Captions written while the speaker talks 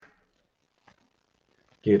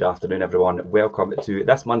Good afternoon, everyone. Welcome to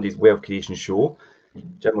this Monday's Wealth Creation Show.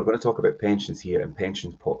 Jim, we're going to talk about pensions here and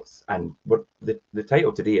pension pots. And the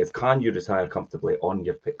title today is, Can you retire comfortably on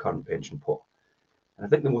your current pension pot? And I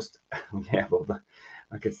think the most,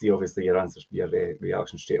 I can see obviously your answer, your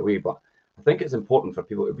reaction straight away, but I think it's important for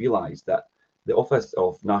people to realise that the Office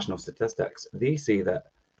of National Statistics, they say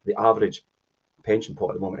that the average pension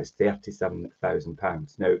pot at the moment is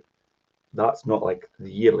 £37,000. Now, that's not like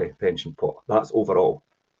the yearly pension pot, that's overall.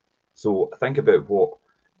 So think about what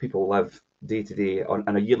people live day to day on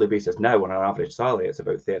a yearly basis now on an average salary. It's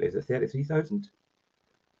about 33,000?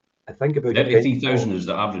 I think about 33,000 is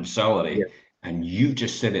the average salary, yeah. And you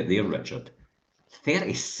just said it there, Richard.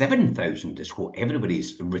 37,000 is what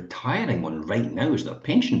everybody's retiring on right now as their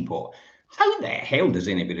pension pot. How the hell does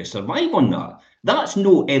anybody survive on that? That's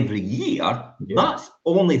no every year. Yeah. That's the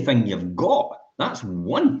only thing you've got. That's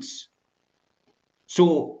once.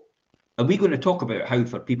 So are we going to talk about how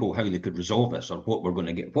they could resolve this, or what we're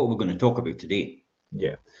going to talk about today?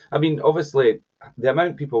 Yeah. I mean, obviously, the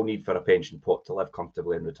amount people need for a pension pot to live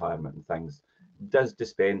comfortably in retirement and things does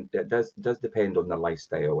depend on their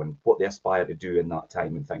lifestyle and what they aspire to do in that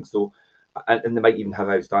time and things. So, and they might even have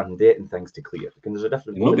outstanding debt and things to clear. Because there's a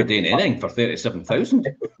different. You'll not be doing anything for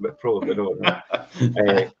 37,000. Probably not.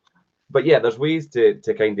 But yeah, there's ways to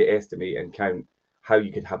kind of estimate and count how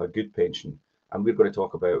you could have a good pension. And we're going to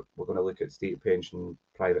look at state pension,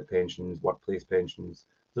 private pensions, workplace pensions.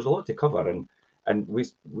 There's a lot to cover, and we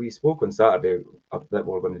spoke on Saturday that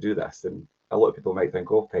we're going to do this, and a lot of people might think,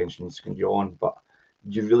 oh, pensions can yawn, but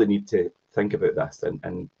you really need to think about this,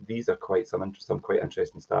 and these are some quite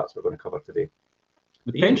interesting stats we're going to cover today.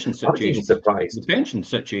 The pension situation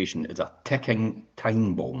is a ticking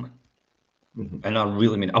time bomb. Mm-hmm. And I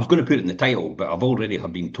really mean, I was going to put it in the title, but I've already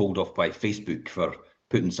been told off by Facebook for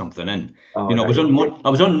putting something in. I was on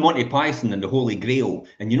Monty Python and the Holy Grail,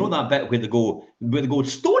 and you know that bit where they go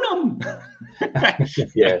stone him.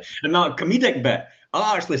 Yeah. And that comedic bit,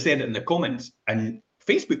 I actually said it in the comments, and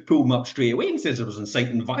Facebook pulled me up straight away and says it was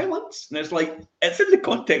inciting violence. And it's like, it's in the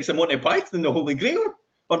context of Monty Python and the Holy Grail,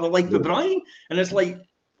 or The Life of Brian. And it's like,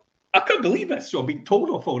 I can't believe this. So I've been told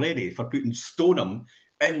off already for putting Stoneham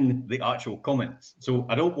in the actual comments. So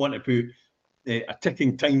I don't want to put a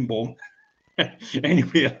ticking time bomb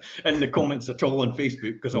anywhere in the comments at all on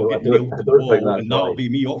Facebook, because I'll get nailed to the wall, and that'll be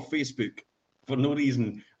me off Facebook for no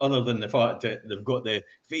reason other than the fact that they've got the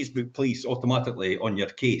Facebook police automatically on your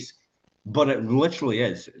case. But it literally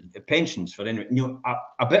is pensions for anyone.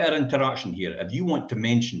 A bit of interaction here. If you want to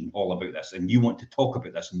mention all about this and you want to talk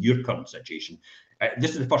about this in your current situation,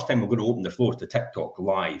 this is the first time we're going to open the floor to TikTok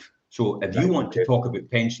live. So if you want to talk about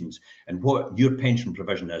pensions and what your pension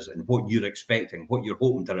provision is and what you're expecting, what you're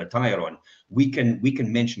hoping to retire on, we can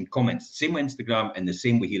mention comments. Same on Instagram and the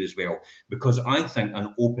same way here as well, because I think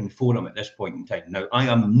an open forum at this point in time. Now, I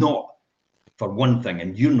am not, for one thing,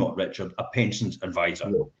 and you're not, Richard, a pensions advisor.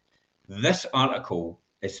 No. This article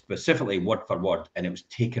is specifically word for word, and it was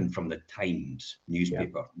taken from the Times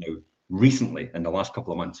newspaper. Now, recently, in the last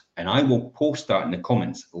couple of months, and I will post that in the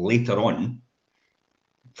comments later on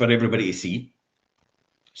for everybody to see,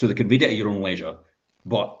 so they can read it at your own leisure.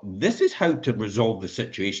 But this is how to resolve the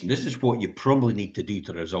situation. This is what you probably need to do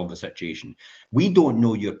to resolve the situation. We don't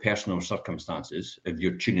know your personal circumstances if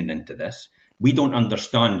you're tuning into this. We don't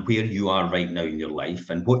understand where you are right now in your life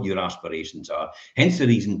and what your aspirations are. Hence the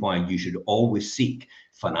reason why you should always seek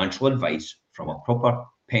financial advice from a proper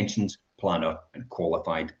pensions planner and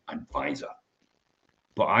qualified advisor.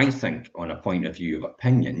 But I think, on a point of view of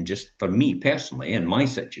opinion, just for me personally, in my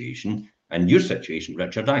situation and your situation,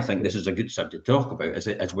 Richard, I think this is a good subject to talk about,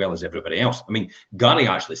 as well as everybody else. I mean, Gary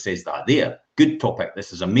actually says that there. Good topic.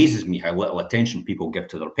 This amazes me how little attention people give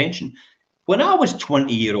to their pension. When I was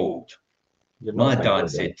 20-year-old, my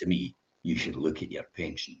dad said to me, you should look at your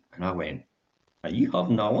pension. And I went, are you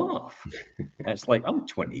having a laugh? It's like, I'm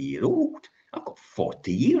 20-year-old. I've got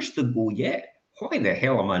 40 years to go yet. Why the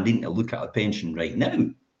hell am I needing to look at a pension right now?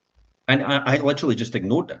 And I literally just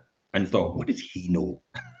ignored it and thought, what does he know?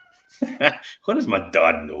 What does my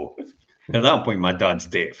dad know? At that point, my dad's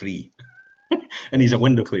debt-free. And he's a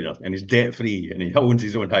window cleaner, and he's debt-free, and he owns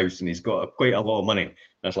his own house, and he's got quite a lot of money. And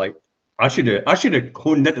it's like, I should have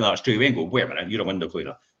honed into that straight away and go, wait a minute, you're a window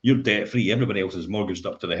cleaner. You're debt-free. Everybody else is mortgaged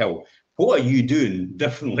up to the hill. What are you doing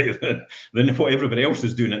differently than what everybody else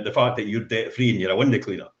is doing at the fact that you're debt-free and you're a window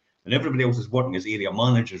cleaner? And everybody else is working as area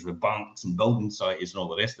managers with banks and building societies and all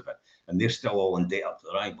the rest of it. And they're still all in debt up to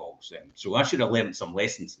their eyeballs. So I should have learned some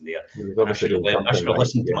lessons in there. I should have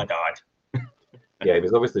listened to my dad. Yeah, he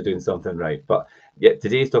was obviously doing something right. But yeah,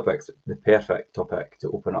 today's topic's the perfect topic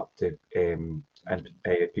to open up to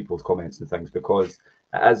people's comments and things, because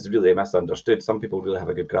it is really misunderstood. Some people really have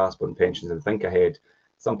a good grasp on pensions and think ahead.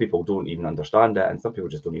 Some people don't even understand it, and some people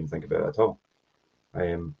just don't even think about it at all.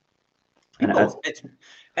 And it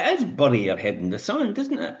is bury your head in the sand,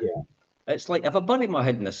 isn't it? Yeah. It's like, if I bury my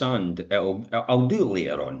head in the sand, I'll do it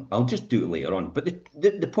later on. I'll just do it later on. But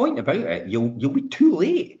the point about it, you'll be too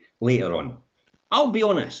late later on. I'll be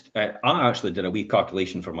honest. I actually did a wee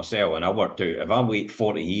calculation for myself, and I worked out if I wait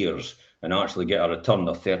 40 years and actually get a return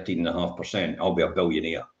of 13.5%, I'll be a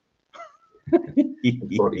billionaire.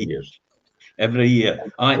 40 years. Every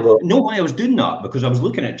year. I know why I was doing that, because I was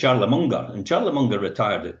looking at Charlie Munger, and Charlie Munger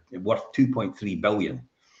retired worth 2.3 billion.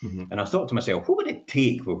 And I thought to myself, what would it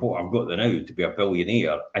take with what I've got there now to be a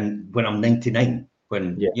billionaire? And when I'm 99,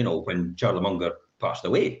 when when Charlie Munger passed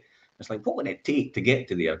away, it's like, what would it take to get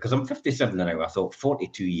to there? Because I'm 57 now. I thought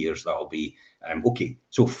 42 years, that'll be okay.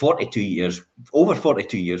 So 42 years, over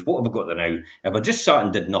 42 years, what have I got there now? If I just sat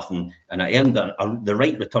and did nothing and I earned the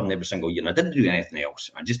right return every single year and I didn't do anything else,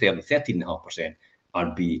 I just earned 13.5%,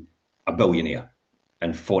 I'd be a billionaire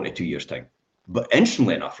in 42 years' time. But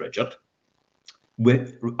instantly enough, Richard,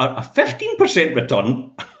 with a 15%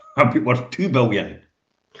 return, I'd be worth 2 billion.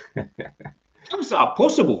 How's that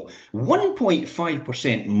possible?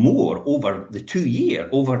 1.5% more over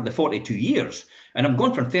the 42 years. And I've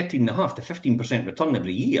gone from 13.5 to 15% return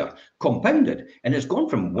every year, compounded. And it's gone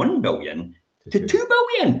from 1 billion to 2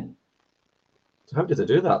 billion. So how does it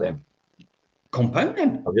do that then?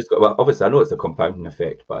 Compounding. Obviously, I know it's a compounding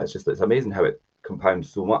effect, but it's amazing how it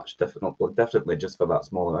compounds so much differently just for that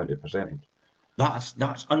small amount of percentage.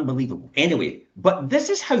 That's unbelievable. Anyway, but this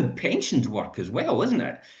is how pensions work as well, isn't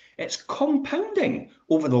it? It's compounding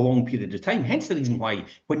over the long period of time. Hence the reason why,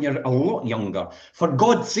 when you're a lot younger, for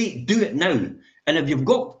God's sake, do it now. And if you've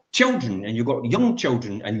got children and you've got young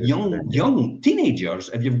children and young teenagers,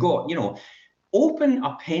 if you've got, open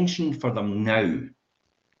a pension for them now.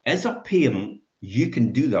 As a parent, you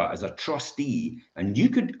can do that as a trustee, and you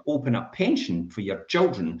could open a pension for your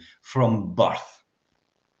children from birth.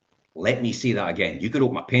 Let me say that again. You could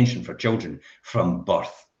open a pension for children from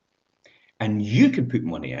birth. And you could put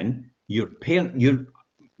money in,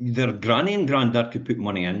 their granny and granddad could put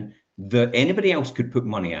money in, anybody else could put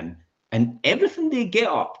money in, and everything they get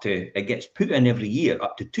up to, it gets put in every year,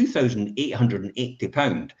 up to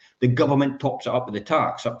 £2,880. The government tops it up with the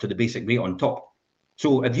tax, up to the basic rate on top.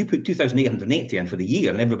 So if you put 2,880 in for the year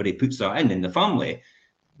and everybody puts that in the family,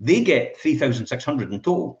 they get 3,600 in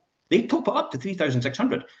total. They top it up to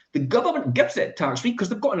 3,600. The government gives it tax-free because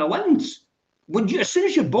they've got an allowance. As soon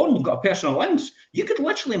as you're born, you've got a personal allowance. You could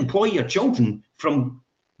literally employ your children from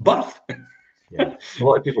birth. Yeah, a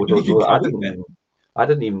lot of people don't know that. I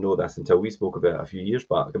didn't even know this until we spoke about it a few years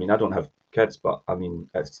back. I mean, I don't have kids, but I mean,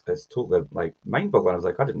 it's totally like mind-boggling. I was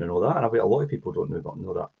like, I didn't know that, and I bet a lot of people don't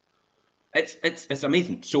know that. It's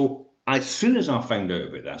amazing. So as soon as I found out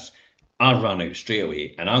about this, I ran out straight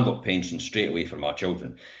away, and I got pension straight away for my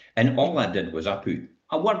children. And all I did was I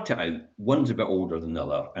worked it out. One's a bit older than the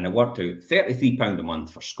other, and I worked out £33 a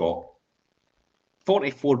month for Scott,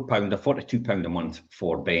 £44 or £42 a month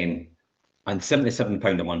for Ben, and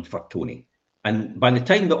 £77 a month for Tony. And by the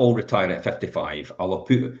time they all retire at 55, I'll have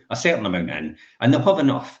put a certain amount in, and they'll have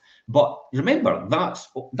enough. But remember, that's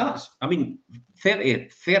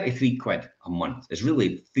 33 quid a month is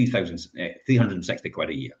really 360 quid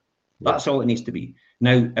a year. That's all it needs to be.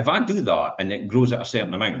 Now, if I do that and it grows at a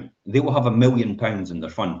certain amount, they will have £1 million in their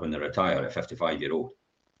fund when they retire at 55-year-old.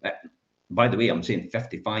 By the way, I'm saying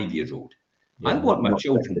 55 years old. I want my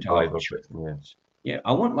children to have choices. Yeah,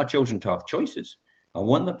 I want my children to have choices. I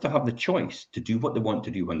want them to have the choice to do what they want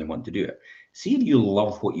to do when they want to do it. See if you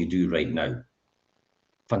love what you do right now.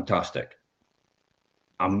 Fantastic.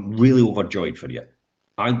 I'm really overjoyed for you.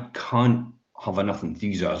 I can't have enough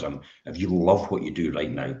enthusiasm if you love what you do right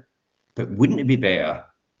now. But wouldn't it be better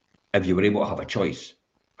if you were able to have a choice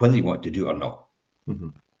whether you want to do it or not? Mm-hmm.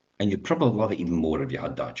 And you'd probably love it even more if you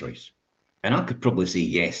had that choice. And I could probably say,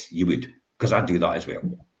 yes, you would, because I do that as well.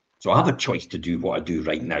 So I have a choice to do what I do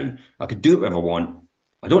right now. I could do it if I want.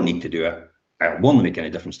 I don't need to do it. It won't make any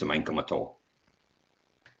difference to my income at all.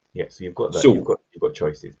 Yeah, so you've got that. So, you've got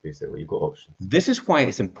choices, basically. You've got options. This is why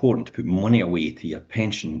it's important to put money away to your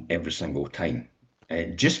pension every single time.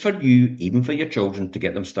 Just for you, even for your children, to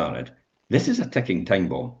get them started. This is a ticking time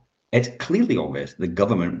bomb. It's clearly obvious the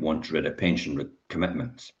government wants rid of pension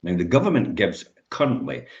commitments. Now, the government gives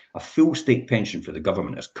currently a full state pension for the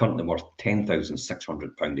government is currently worth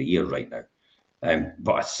 £10,600 a year right now.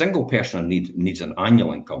 But a single person needs an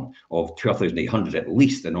annual income of £12,800 at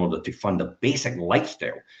least in order to fund a basic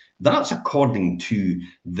lifestyle. That's according to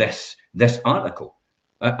this article.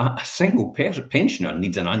 A single pensioner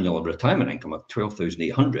needs an annual retirement income of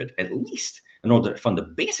 12,800 at least in order to fund a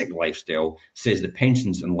basic lifestyle, says the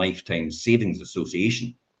Pensions and Lifetime Savings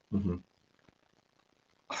Association. Mm-hmm.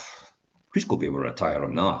 Who's going to be able to retire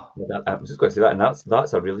on that? I was just going to say that, and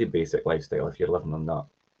that's a really basic lifestyle if you're living on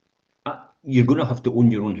that. You're going to have to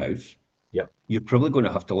own your own house. Yep. You're probably going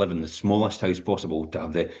to have to live in the smallest house possible to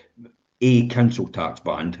have the council tax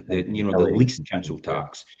band, the least council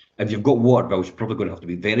tax. If you've got water bills, you're probably going to have to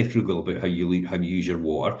be very frugal about how you use your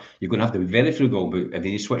water. You're going to have to be very frugal about if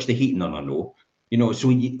you switch the heating on or no.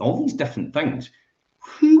 So all these different things.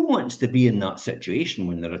 Who wants to be in that situation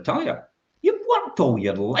when they retire? You've worked all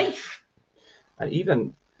your life. And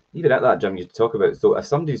even at that, Jim, you talk about, so if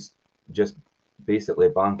somebody's just basically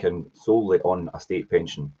banking solely on a state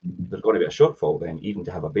pension, there's going to be a shortfall then, even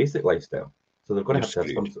to have a basic lifestyle. So they're going to have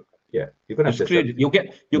to have some. Yeah, you're going to have to.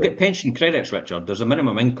 You'll get pension credits, Richard. There's a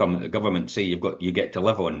minimum income that the government say you get to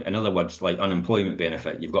live on. In other words, like unemployment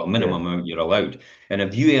benefit, you've got a minimum amount you're allowed. And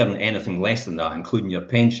if you earn anything less than that, including your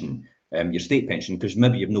pension, your state pension, because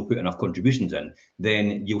maybe you've not put enough contributions in,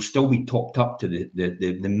 then you'll still be topped up to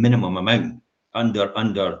the minimum amount under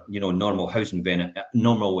normal housing benefit,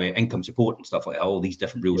 normal income support and stuff like that, all these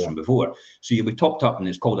different rules from before. So you'll be topped up, and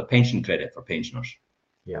it's called a pension credit for pensioners.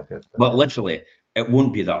 Yeah, but literally, it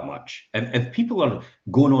won't be that much. If people are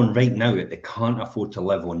going on right now that they can't afford to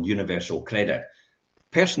live on universal credit,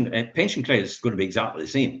 pension credit is going to be exactly the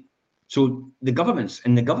same. So the government's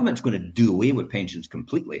going to do away with pensions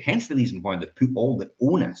completely. Hence the reason why they put all the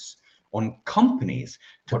onus on companies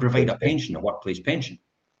to provide a pension, a workplace pension.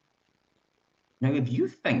 Now, if you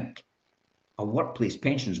think a workplace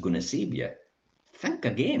pension is going to save you, think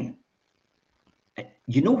again.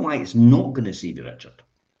 You know why it's not going to save you, Richard?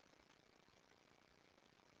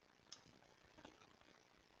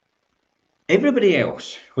 Everybody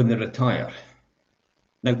else, when they retire,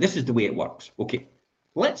 now this is the way it works. Okay,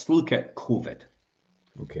 let's look at COVID.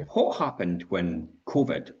 Okay. What happened when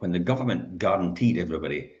the government guaranteed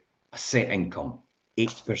everybody a set income,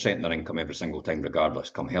 80% of their income every single time, regardless,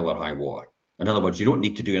 come hell or high water? In other words, you don't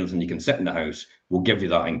need to do anything. You can sit in the house. We'll give you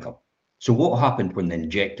that income. So what happened when they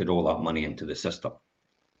injected all that money into the system?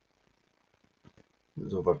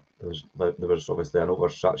 There was obviously an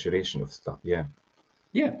oversaturation of stuff. Yeah.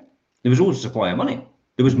 Yeah. There was always a supply of money.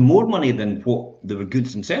 There was more money than what there were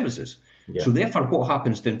goods and services. Yeah. So therefore, what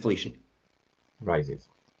happens to inflation? Rises.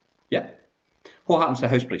 Yeah. What happens to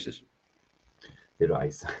house prices? They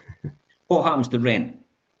rise. What happens to rent?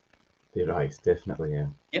 They rise, definitely, yeah.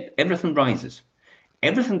 Yep, everything rises.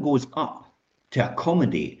 Everything goes up to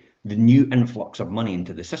accommodate the new influx of money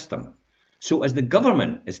into the system. So as the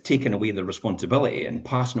government is taking away the responsibility and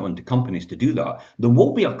passing it on to companies to do that, there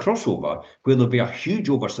will be a crossover where there'll be a huge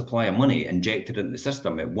oversupply of money injected into the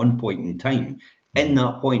system at one point in time, in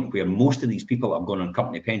that point where most of these people that have gone on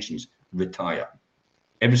company pensions retire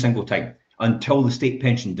every single time until the state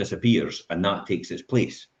pension disappears and that takes its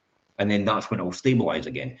place. And then that's when it will stabilize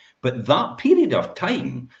again. But that period of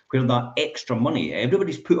time where that extra money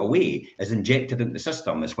everybody's put away is injected into the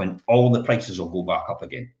system is when all the prices will go back up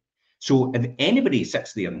again. So if anybody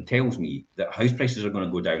sits there and tells me that house prices are going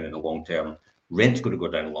to go down in the long term, rent's going to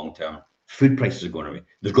go down in the long term, food prices are going to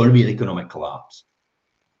there's going to be an economic collapse,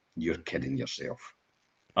 you're kidding yourself.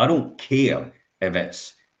 I don't care if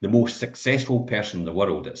it's the most successful person in the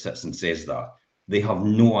world that sits and says that. They have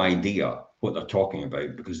no idea what they're talking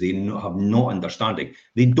about because they have no understanding.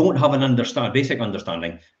 They don't have an basic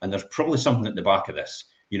understanding, and there's probably something at the back of this,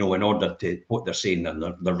 in order to what they're saying and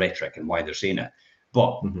the rhetoric and why they're saying it.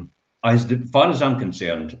 But as far as I'm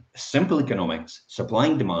concerned, simple economics, supply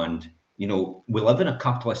and demand, we live in a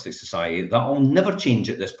capitalistic society. That will never change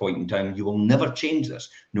at this point in time. You will never change this,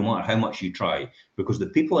 no matter how much you try, because the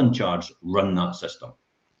people in charge run that system.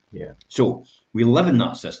 Yeah. So we live in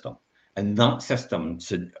that system. And that system,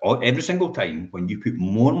 so every single time when you put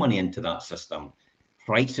more money into that system,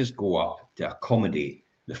 prices go up to accommodate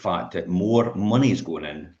the fact that more money is going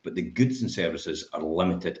in, but the goods and services are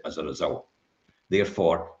limited as a result.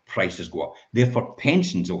 Therefore, prices go up. Therefore,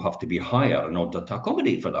 pensions will have to be higher in order to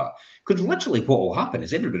accommodate for that. Because literally what will happen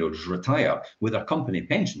is everybody will just retire with their company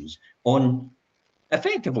pensions on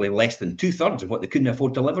effectively less than 2/3 of what they couldn't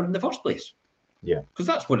afford to deliver in the first place. Yeah. Because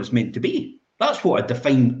that's what it's meant to be. That's what a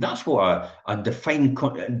defined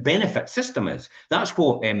benefit system is. That's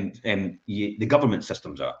what the government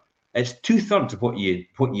systems are. It's 2/3 of what you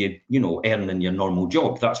earn in your normal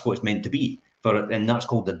job. That's what it's meant to be. And that's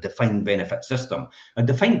called the defined benefit system. A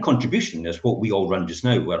defined contribution is what we all run just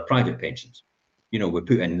now, where private pensions. We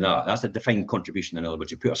put in that. That's a defined contribution. In other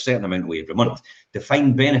words, you put a certain amount away every month.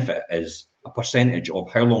 Defined benefit is a percentage of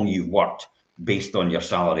how long you've worked based on your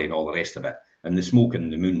salary and all the rest of it. And the smoke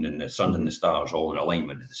and the moon and the sun and the stars all in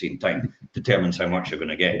alignment at the same time determines how much you're going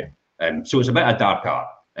to get. So it's a bit of dark art,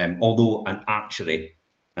 although an actuary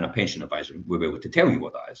and a pension advisor will be able to tell you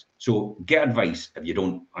what that is. So get advice if you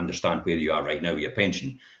don't understand where you are right now with your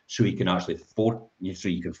pension, so you can actually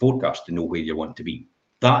forecast to know where you want to be.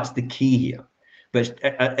 That's the key here. But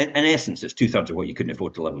in essence, it's 2/3 of what you couldn't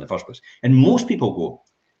afford to live in the first place. And most people go,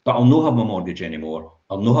 but I'll not have my mortgage anymore.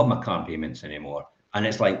 I'll not have my car payments anymore. And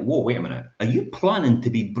it's like, whoa, wait a minute. Are you planning to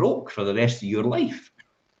be broke for the rest of your life?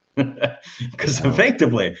 Because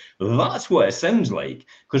effectively, that's what it sounds like.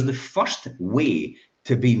 Because the first way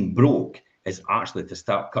to being broke is actually to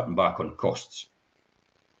start cutting back on costs.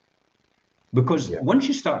 Because once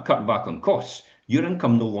you start cutting back on costs, your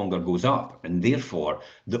income no longer goes up. And therefore,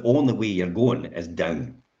 the only way you're going is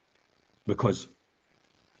down. Because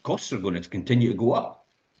costs are going to continue to go up.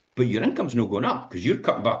 But your income's not going up because you're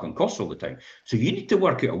cutting back on costs all the time. So you need to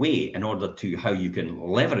work out a way in order to how you can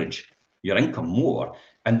leverage your income more.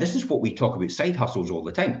 And this is what we talk about side hustles all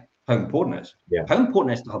the time. How important it is. How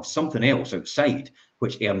important it is to have something else outside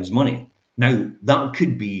which earns money. Now, that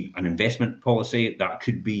could be an investment policy. That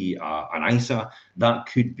could be an ISA. That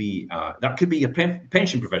could be your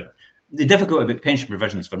pension provision. The difficulty about pension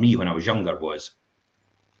provisions for me when I was younger was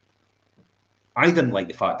I didn't like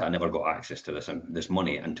the fact that I never got access to this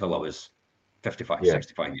money until I was 55,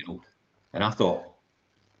 65 years old. And I thought,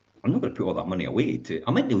 I'm not going to put all that money away.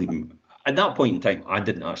 I meant to even, at that point in time, I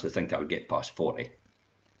didn't actually think I would get past 40.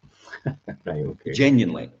 Right, okay.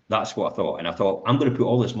 Genuinely, that's what I thought. And I thought, I'm going to put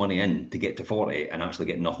all this money in to get to 40 and actually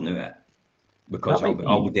get nothing out of it. Because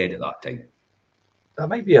I'll be dead at that time. That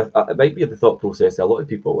might be the thought process of a lot of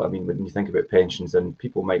people. I mean, when you think about pensions, and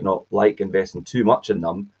people might not like investing too much in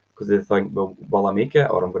them because they think, well, will I make it,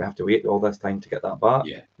 or I'm going to have to wait all this time to get that back?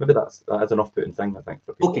 Yeah. Maybe that is an off-putting thing, I think,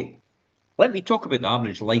 for people. Okay, let me talk about the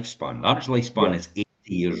average lifespan. The average lifespan is 80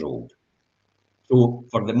 years old. So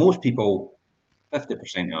for the most people,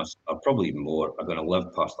 50% of us, or probably even more, are going to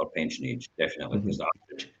live past their pension age, definitely, because the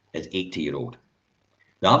average is 80-year-old.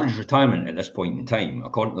 The average retirement at this point in time,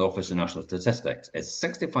 according to the Office of National Statistics, is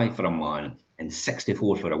 65 for a man and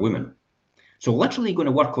 64 for a woman. So literally you're going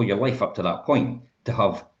to work all your life up to that point to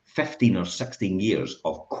have 15 or 16 years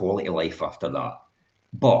of quality life after that.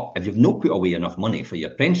 But if you've not put away enough money for your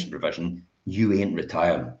pension provision, you ain't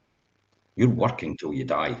retiring. You're working till you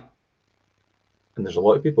die. And there's a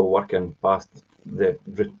lot of people working past the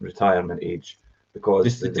retirement age because the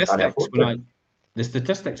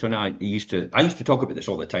statistics when I used to talk about this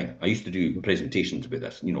all the time. I used to do presentations about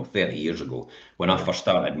this, 30 years ago when I first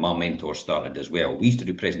started. My mentor started as well. We used to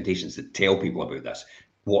do presentations that tell people about this,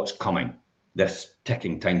 what's coming, this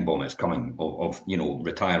ticking time bomb is coming of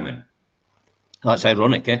retirement. That's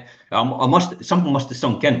ironic, eh? Something must have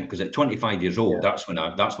sunk in, because at 25 years old, that's when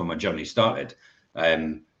my journey started.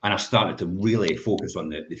 And I started to really focus on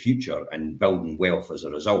the future and building wealth as a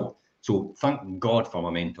result. So thank God for my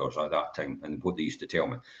mentors at that time and what they used to tell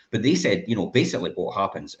me. But they said, basically what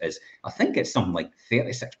happens is, I think it's something like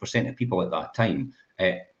 36% of people at that time,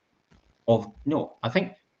 I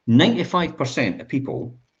think 95% of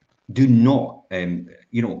people do not,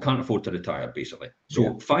 can't afford to retire, basically.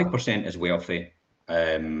 So 5% is wealthy,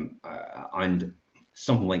 and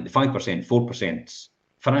something like the 5%, 4%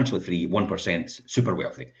 financially free, 1% super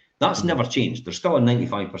wealthy. That's never changed. There's still a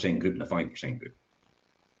 95% group and a 5% group.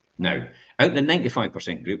 Now, out of the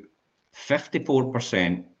 95% group,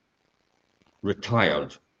 54%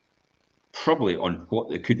 retired probably on what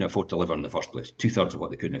they couldn't afford to live on in the first place. 2/3 of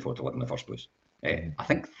what they couldn't afford to live in the first place. I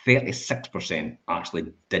think 36%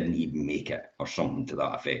 actually didn't even make it, or something to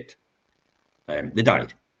that effect. They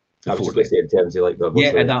died. I was just going to say, in terms of like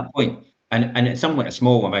at that point. And it's something like a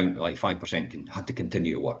small amount, like 5%, had to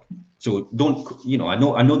continue to work. So don't, I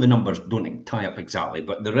know the numbers don't tie up exactly,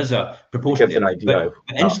 but there is a proportion there. But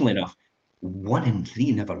interestingly enough, 1 in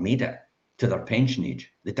 3 never made it to their pension age.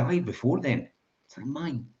 They died before then. It's like,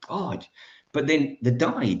 my God. But then they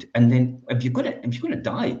died, and then if you're going to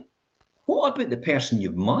die, what about the person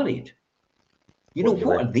you've married?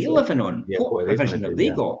 What are they living on? What provision have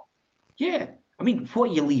they got? Yeah, I mean,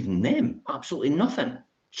 what are you leaving them? Absolutely nothing.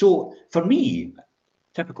 So for me,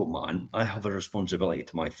 typical man, I have a responsibility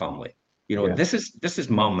to my family. This is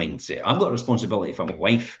my mindset. I've got a responsibility for my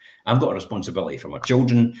wife. I've got a responsibility for my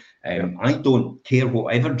children. I don't care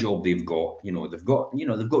whatever job they've got. They've got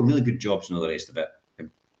really good jobs and all the rest of it.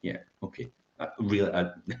 Okay,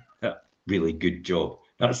 really good job.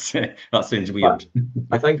 That sounds weird.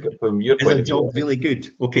 I think from your point of view, job really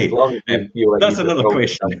good. Okay, that's another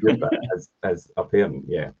question. As a parent,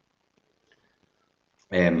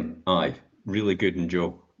 aye, really good in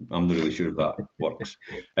job. I'm not really sure if that works.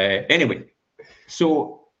 Anyway,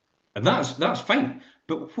 so that's fine.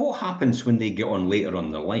 But what happens when they get on later on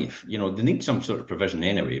in their life? You know, they need some sort of provision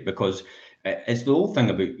anyway, because it's the whole thing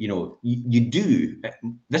about, you know, you do.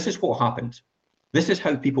 This is what happens. This is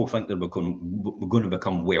how people think they're going to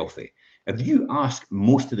become wealthy. If you ask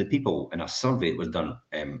most of the people in a survey that was done,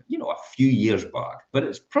 you know, a few years back, but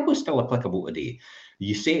it's probably still applicable today,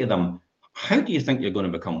 you say to them, how do you think you're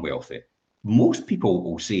going to become wealthy? Most people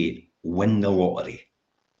will say, win the lottery.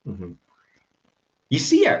 Mm-hmm. You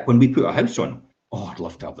see it when we put a house on. Oh, I'd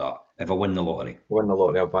love to have that if I win the lottery. Win the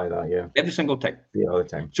lottery, I'll buy that, yeah. Every single time. Yeah, all the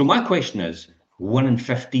time. So my question is, 1 in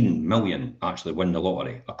 15 million actually win the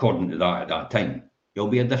lottery, according to that at that time. It'll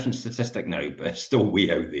be a different statistic now, but it's still way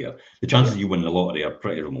out there. The chances you win the lottery are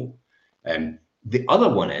pretty remote. The other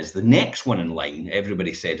one is, the next one in line,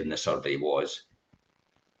 everybody said in the survey was,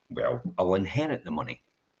 well, I'll inherit the money.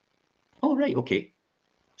 Oh, right, okay.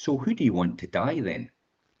 So who do you want to die then?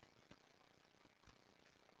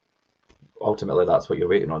 Ultimately, that's what you're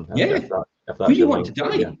waiting on. Yeah. If that's Who do you want to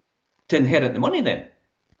die yeah. to inherit the money then?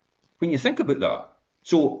 When you think about that.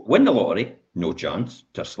 So win the lottery, no chance,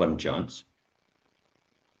 to a slim chance.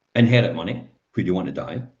 Inherit money, who do you want to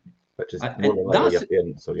die? Which is more than likely your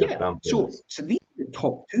parents or your yeah. grandparents. So these are the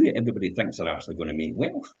top two that everybody thinks are actually going to make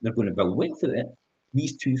wealth. They're going to build wealth with it.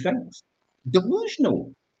 These two things.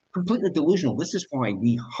 Delusional. Completely delusional. This is why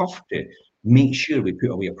we have to make sure we put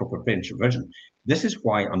away a proper pension provision. This is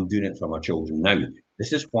why I'm doing it for my children now.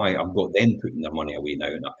 This is why I've got them putting their money away now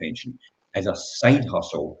in a pension as a side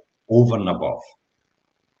hustle over and above.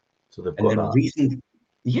 So they've And got the that. reason,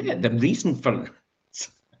 yeah, the reason for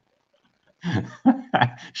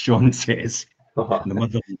Sean says, the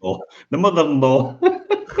mother-in-law. The mother-in-law.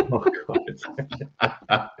 Oh, God.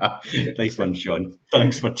 Nice one, Sean.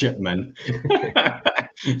 Thanks for chipping in.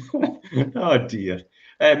 Oh, dear.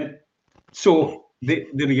 So the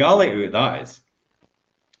reality of that is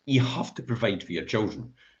you have to provide for your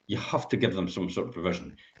children. You have to give them some sort of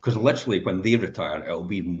provision, because literally when they retire, it'll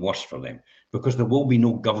be even worse for them, because there will be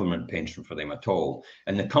no government pension for them at all.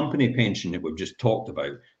 And the company pension that we've just talked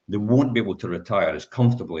about, they won't be able to retire as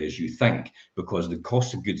comfortably as you think, because the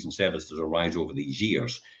cost of goods and services will rise over these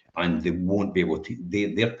years, and they won't be able to,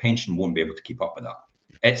 their pension won't be able to keep up with that.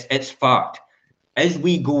 It's fact. As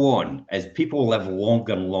we go on, as people live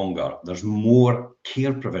longer and longer, there's more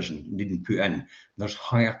care provision needing put in. There's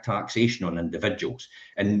higher taxation on individuals.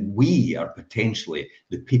 And we are potentially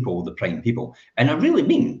the people, the prime people. And I really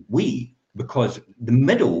mean we, because the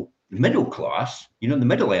middle class, you know, the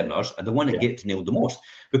middle earners are the one that gets nailed the most.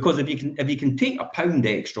 Because if you can take £1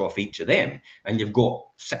 extra off each of them, and you've got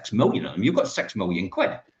 6 million of them, you've got 6 million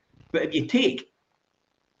quid. But if you take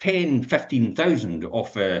 10, 15,000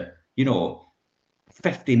 off, you know,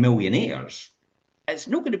 50 millionaires, it's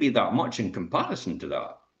not going to be that much in comparison to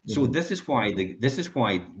that. So this is why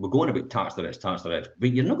we're going about tax the rich, but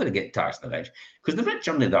you're not going to get tax the rich, because the rich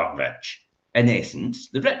aren't that rich. In essence,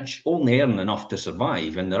 the rich only earn enough to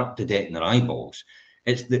survive, and they're up to debt in their eyeballs.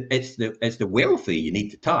 It's the wealthy you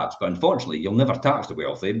need to tax, but unfortunately, you'll never tax the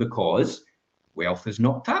wealthy, because wealth is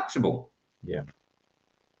not taxable. Yeah.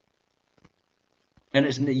 And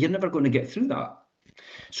you're never going to get through that.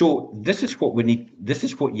 So this is what we need. This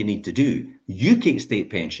is what you need to do. UK state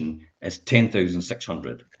pension is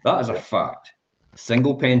 10,600. That is a fact.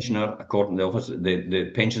 Single pensioner, according to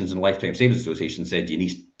the Pensions and Lifetime Savings Association, said you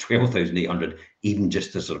need 12,800 even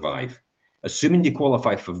just to survive. Assuming you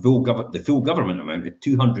qualify for the full government amount of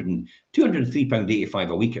 £203.85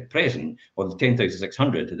 a week at present, or the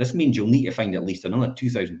 10,600, this means you'll need to find at least another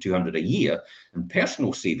 2,200 a year in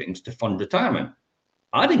personal savings to fund retirement.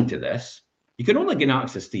 Adding to this, you can only gain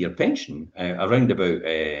access to your pension around about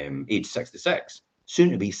age 66,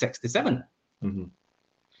 soon to be 67. Mm-hmm.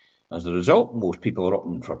 As a result, most people are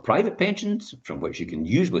opting for private pensions, from which you can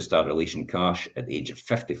usually start releasing cash at the age of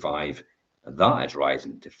 55, and that is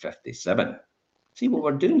rising to 57. See what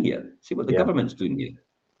we're doing here? See what the government's doing here?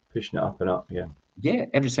 Pushing it up and up, yeah. Yeah,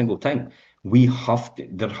 every single time.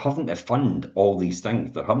 They're having to fund all these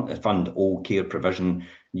things. They're having to fund all care provision.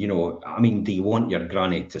 You know, I mean, do you want your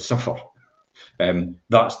granny to suffer?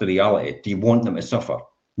 That's the reality. Do you want them to suffer?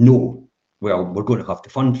 No. Well, we're going to have to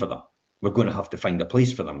fund for them. We're going to have to find a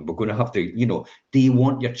place for them. We're going to have to, you know, do you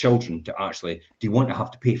want your children to do you want to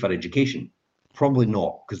have to pay for education? Probably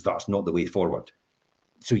not, because that's not the way forward.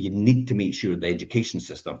 So you need to make sure the education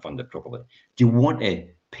system funded properly. Do you want to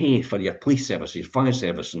pay for your police service, your fire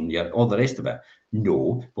service, and all the rest of it?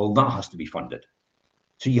 No. Well, that has to be funded.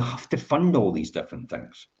 So you have to fund all these different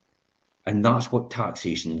things. And that's what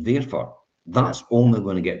taxation is there for. That's only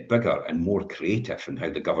going to get bigger and more creative in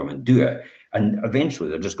how the government do it. And eventually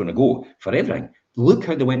they're just going to go for everything. Look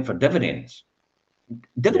how they went for dividends.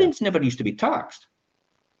 Dividends never used to be taxed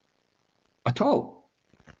at all.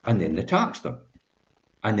 And then they taxed them.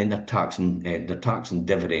 And then they're taxing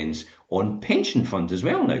dividends on pension funds as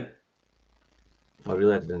well now. I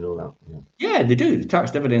really didn't know that. Yeah, they do. They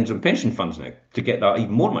tax dividends on pension funds now to get that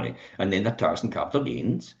even more money. And then they're taxing capital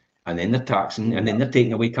gains. And then they're taxing, and then they're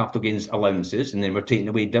taking away capital gains allowances, and then we're taking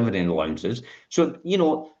away dividend allowances. So, you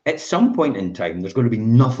know, at some point in time, there's going to be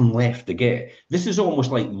nothing left to get. This is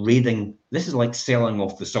almost like raiding. This is like selling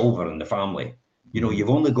off the silver in the family. You know,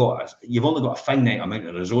 you've only got a finite amount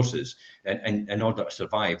of resources in order to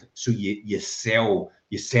survive. So you sell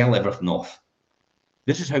everything off.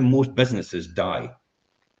 This is how most businesses die.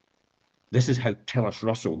 This is how Tillis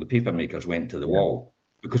Russell, the paper makers, went to the wall.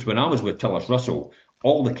 Because when I was with Tillis Russell,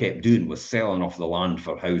 all they kept doing was selling off the land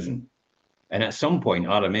for housing. And at some point,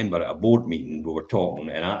 I remember at a board meeting, we were talking,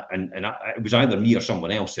 and it was either me or someone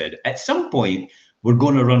else said, at some point, we're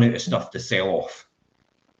going to run out of stuff to sell off.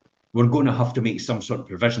 We're going to have to make some sort of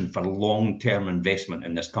provision for long-term investment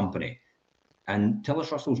in this company. And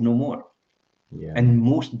Tillis Russell's no more. Yeah. And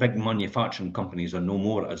most big manufacturing companies are no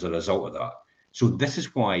more as a result of that. So this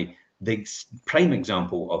is why the prime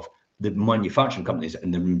example of the manufacturing companies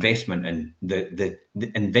and the investment and the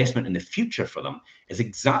investment in the future for them is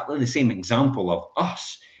exactly the same example of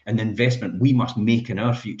us and the investment we must make in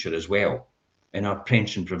our future as well, in our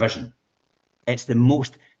pension provision. It's the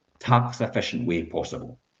most tax efficient way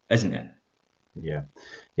possible, isn't it? Yeah.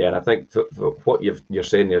 Yeah, and I think for what you're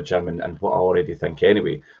saying there, Jim, and what I already think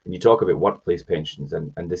anyway, when you talk about workplace pensions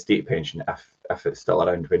and the state pension, if it's still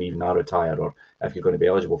around when even I retire, or if you're going to be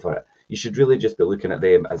eligible for it, you should really just be looking at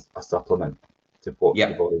them as a supplement to what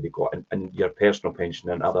you've already got, and your personal pension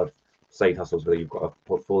and other side hustles where you've got a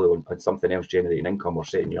portfolio and something else generating income or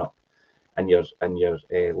setting you up in your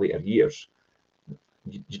later years.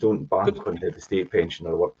 You don't bank on the state pension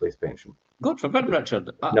or workplace pension. God forbid, Richard.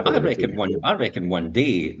 I reckon one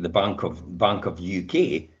day the Bank of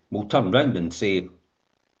UK will turn around and say,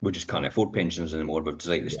 we just can't afford pensions anymore. We've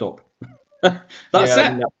decided to stop. That's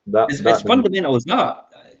it. It's fundamental as that.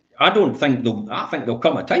 I think there'll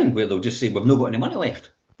come a time where they'll just say, we've not got any money left.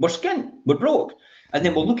 We're skint. We're broke. And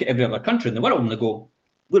then we'll look at every other country in the world and they go,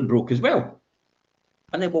 we're broke as well.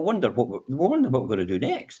 And then we'll wonder what we're going to do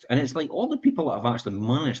next. And it's like all the people that have actually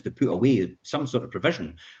managed to put away some sort of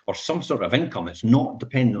provision or some sort of income, it's not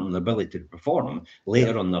dependent on the ability to perform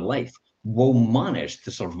later on in their life, will manage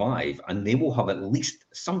to survive, and they will have at least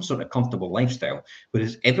some sort of comfortable lifestyle,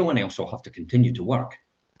 whereas everyone else will have to continue to work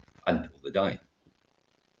until they die.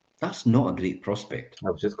 That's not a great prospect.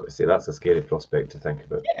 I was just going to say that's a scary prospect to think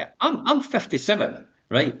about. Yeah, I'm 57,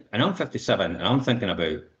 right? And I'm 57, and I'm thinking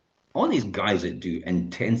about all these guys that do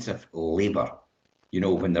intensive labor, you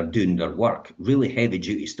know, when they're doing their work, really heavy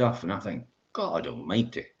duty stuff. And I think, God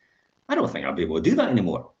almighty, I don't think I'll be able to do that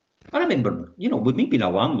anymore. I remember, you know, with me being a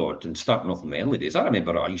landlord and starting off in the early days, I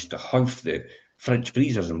remember I used to huff the fridge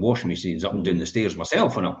freezers and washing machines up and down the stairs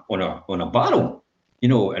myself on a barrel, you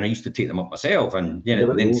know, and I used to take them up myself. And you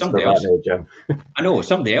know, then somebody else, I know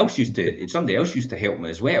somebody else used to help me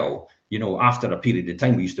as well. You know, after a period of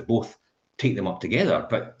time, we used to both take them up together.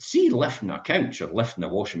 But see, lifting a couch or lifting a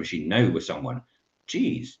washing machine now with someone,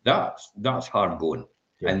 geez, that's hard going.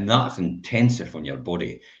 Yeah. And that's intensive on your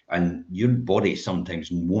body, and your body sometimes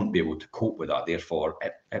won't be able to cope with that. Therefore,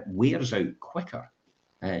 it wears out quicker.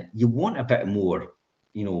 You want a bit more,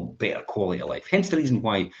 you know, better quality of life. Hence the reason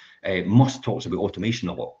why Musk talks about automation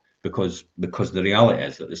a lot, because the reality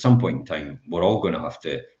is that at some point in time, we're all going to have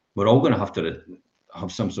to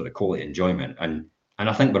have some sort of quality enjoyment, and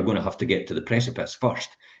I think we're going to have to get to the precipice first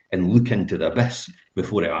and look into the abyss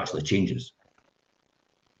before it actually changes.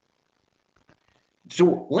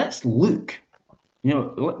 So let's look. You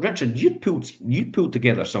know, Richard, you pulled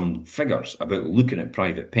together some figures about looking at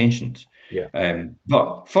private pensions. Yeah.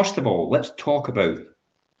 But first of all, let's talk about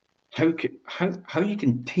how you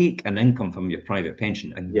can take an income from your private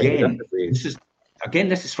pension. Again,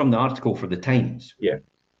 this is from the article for the Times. Yeah.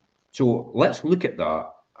 So let's look at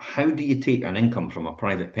that. How do you take an income from a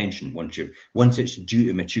private pension once it's due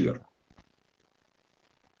to mature?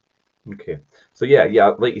 Okay. So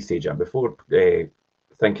yeah, like you say, Jim, before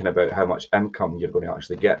thinking about how much income you're going to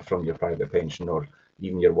actually get from your private pension or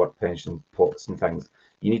even your work pension pots and things,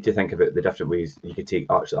 you need to think about the different ways you could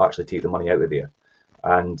actually take the money out of there.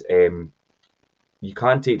 And you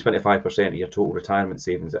can take 25% of your total retirement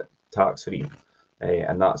savings at tax-free,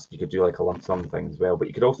 and that's, you could do like a lump sum thing as well. But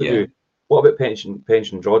you could also do, what about pension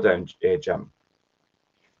drawdown, Jim?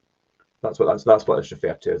 That's what it's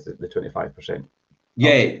referred to as the 25%.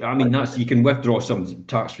 Yeah, I mean, you can withdraw some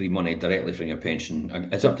tax-free money directly from your pension.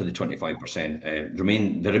 It's up to the 25%. The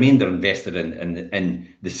remainder invested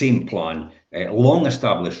in the same plan.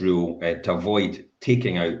 Long-established rule to avoid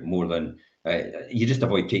taking out more than you just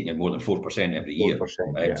avoid taking out more than 4% every year.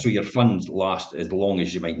 4%, yeah. So your funds last as long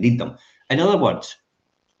as you might need them. In other words,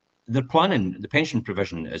 the pension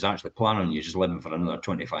provision is actually planning on you just living for another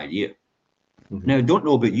 25 years. Now, I don't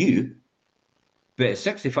know about you, but at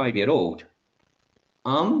 65-year-old,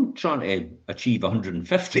 I'm trying to achieve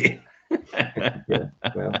 150. Yeah,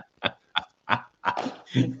 well,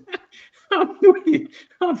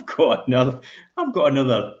 I've got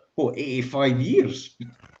another 85 years.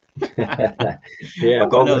 yeah, I've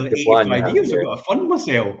got another 85 years. Yeah. I've got to fund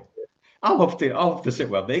myself. I'll have to sit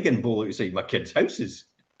with a begging bowl outside my kids' houses,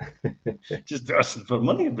 just asking for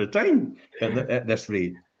money every time at this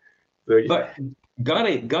rate. But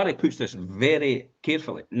Gary puts this very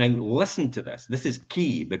carefully. Now, listen to this. This is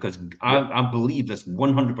key because I believe this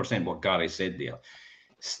 100% what Gary said there.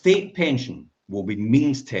 State pension will be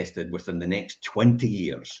means tested within the next 20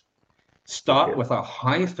 years. Start with a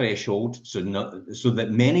high threshold so that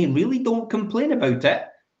many really don't complain about it.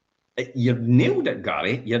 You've nailed it,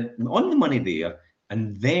 Gary. You're on the money there.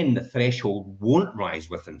 And then the threshold won't rise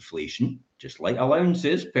with inflation, just like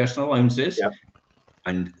allowances, personal allowances. Yep.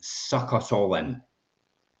 And suck us all in.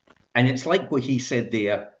 And it's like what he said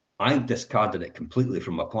there. I've discarded it completely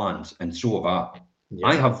from my plans, and so have I.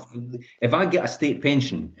 Yeah. If I get a state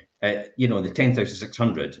pension, the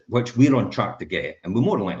 10,600, which we're on track to get, and we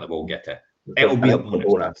more than likely will get it. It'll be a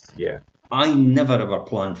bonus. Yeah. I never ever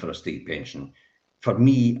planned for a state pension. For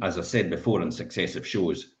me, as I said before in successive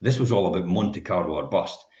shows, this was all about Monte Carlo or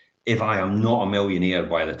bust. If I am not a millionaire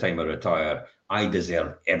by the time I retire, I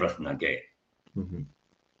deserve everything I get. Mm-hmm.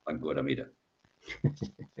 I'm glad I made it.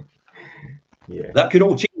 Yeah, that could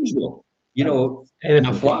all change though. In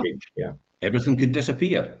a flash, everything could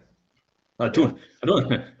disappear. I'm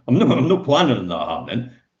not planning on that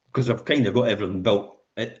happening because I've kind of got everything built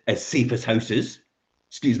as safe as houses.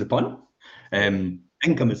 Excuse the pun.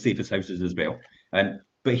 Income as safe as houses as well.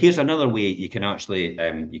 But here's another way you can actually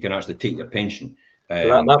take your pension.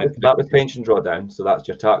 So that was pension drawdown. So that's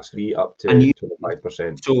your tax-free up to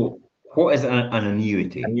 25%. So what is an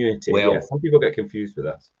annuity? Annuity. Well, some people get confused with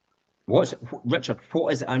this. Richard,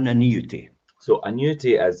 what is an annuity? So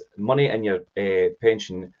annuity is money in your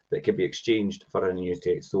pension that can be exchanged for an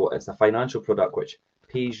annuity. So it's a financial product which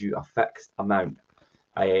pays you a fixed amount,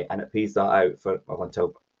 and it pays that out for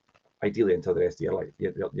ideally until the rest of your life.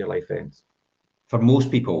 Your life ends. For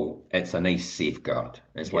most people, it's a nice safeguard.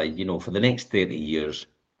 It's like, for the next 30 years,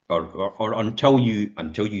 or until you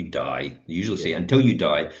die. They usually say until you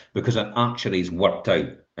die, because an actuary's worked out.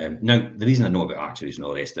 Now, the reason I know about actuaries and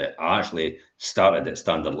all the rest of it, I actually started at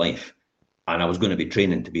Standard Life, and I was going to be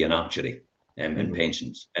training to be an actuary in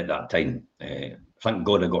pensions at that time. Thank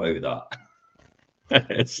God I got out of that.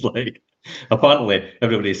 It's like, apparently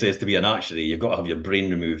everybody says to be an actuary, you've got to have your brain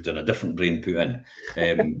removed and a different brain put in.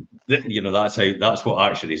 That's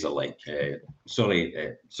what actuaries are like.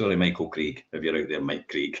 Sorry, Michael Craig, if you're out there, Mike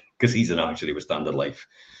Craig, because he's an actuary with Standard Life.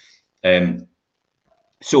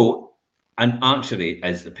 So an actuary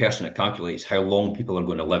is the person that calculates how long people are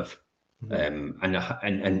going to live, and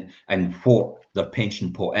what their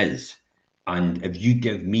pension pot is. And if you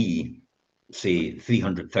give me, say,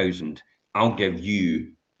 300,000, I'll give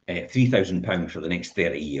you £3,000 for the next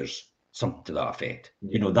 30 years, something to that effect.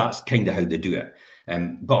 That's kind of how they do it.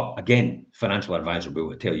 But again, financial advisor will be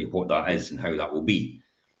able to tell you what that is and how that will be.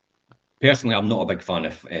 Personally, I'm not a big fan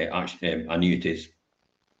of annuities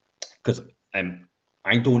because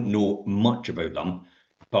I don't know much about them,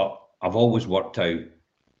 but I've always worked out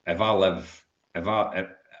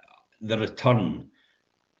the return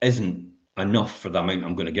isn't enough for the amount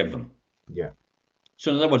I'm going to give them. Yeah. So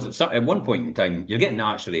in other words, at one point in time, you're getting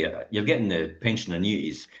the pension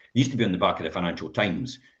annuities. It used to be on the back of the Financial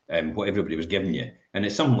Times, what everybody was giving you. And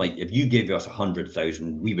it's something like, if you gave us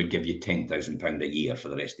 100,000, we would give you £10,000 a year for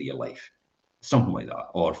the rest of your life. Something like that,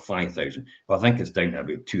 or 5,000. But I think it's down to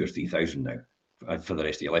about 2,000 or 3,000 now for the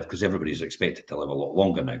rest of your life, because everybody's expected to live a lot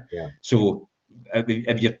longer now. Yeah. So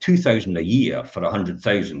if you're 2,000 a year for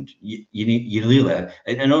 100,000, you really,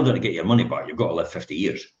 in order to get your money back, you've got to live 50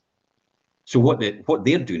 years. So what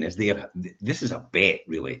they're doing is this is a bet,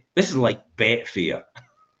 really. This is like Betfair,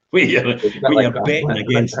 where you're betting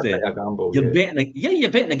against you're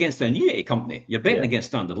betting against the annuity company. You're betting against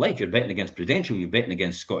Standard Life. You're betting against Prudential. You're betting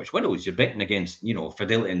against Scottish Widows. You're betting against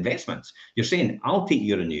Fidelity Investments. You're saying, I'll take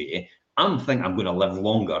your annuity. I'm going to live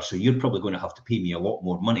longer, so you're probably going to have to pay me a lot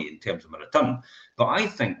more money in terms of my return. But I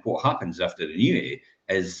think what happens after the annuity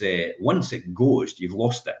is once it goes, you've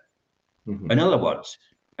lost it. Mm-hmm. In other words,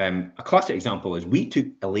 a classic example is we took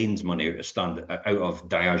Elaine's money out of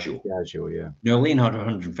Diageo. Diageo, yeah. Now, Elaine had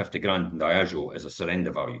 150 grand in Diageo as a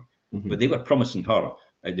surrender value, Mm-hmm. but they were promising her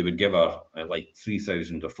they would give her like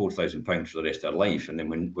 3,000 or 4,000 pounds for the rest of her life. And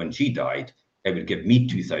then when she died, it would give me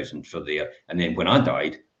 2,000 for there. And then when I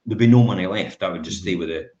died, there'd be no money left. That would just stay with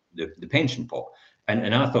the pension pot.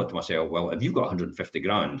 And I thought to myself, well, if you've got 150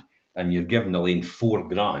 grand and you're giving Elaine 4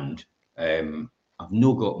 grand, I've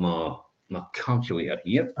not got my calculator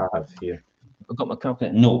here. I have here. I've got my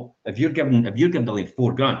calculator. No, if you're giving Elaine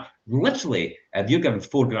 4 grand, literally, if you're giving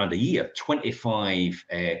 4 grand a year, 25,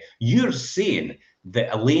 you're saying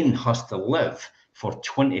that Elaine has to live for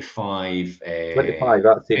 25. 25,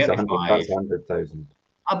 that takes 35, 100, that's 100,000.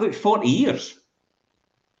 About 40 years.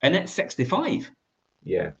 And it's 65.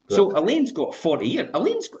 Yeah. So Elaine's got 40 years.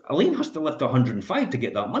 Elaine has to live to 105 to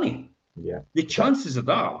get that money. Yeah. The chances of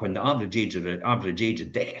that, when the average age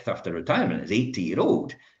of death after retirement is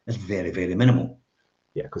 80-year-old, is very, very minimal.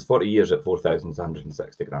 Yeah, because 40 years at 4,000 is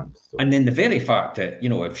 160 grand. So. And then the very fact that,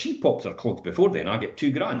 if she pops her clogs before then, I get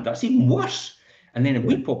 2 grand. That's even worse. And then if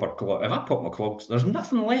we pop our clogs, if I pop my clogs, there's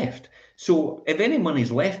nothing left. So if any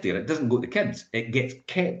money's left there, it doesn't go to the kids. It gets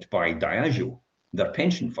kept by Diageo, their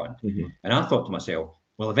pension fund. Mm-hmm. And I thought to myself,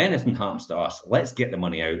 well, if anything happens to us, let's get the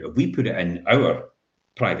money out. If we put it in our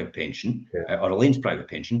private pension or Elaine's private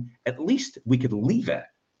pension, at least we could leave it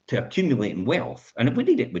to accumulating wealth. And if we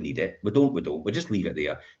need it, we need it. We don't, we don't. We just leave it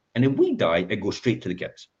there. And if we die, it goes straight to the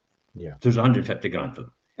kids. Yeah. There's 150 grand for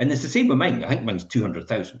them. And it's the same with mine. I think mine's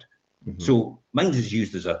 200,000. Mm-hmm. So mine is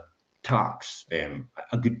used as a tax,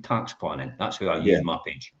 a good tax planning. That's how I use my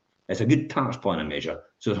pension. It's a good tax planning measure.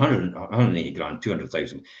 So it's 180 grand,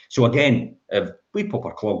 200,000. So again, if we pop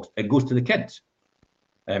our clogs, it goes to the kids.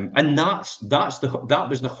 And that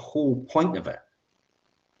was the whole point of it.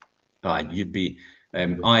 You'd be,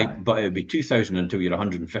 but it would be 2,000 until you're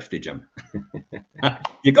 150, Jim.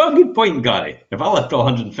 You got a good point, Gary. If I lived till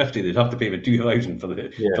 150, they'd have to pay me 2,000 for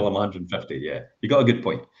till I'm 150. Yeah, you got a good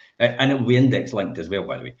point. And it will be index linked as well,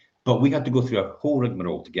 by the way. But we had to go through a whole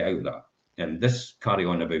rigmarole to get out of that. And this carry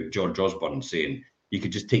on about George Osborne saying you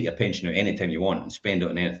could just take your pension out anytime you want and spend it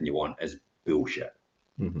on anything you want is bullshit.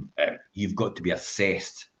 Mm-hmm. You've got to be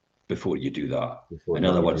assessed before you do that. In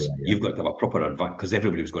other words, you've got to have a proper advice, because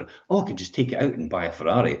everybody was going, I can just take it out and buy a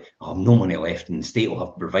Ferrari. I have no money left and the state will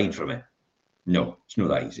have to provide for me. No, it's not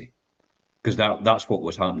that easy. Because that's what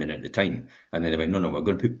was happening at the time. And then they went, no, we're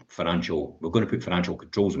going to put financial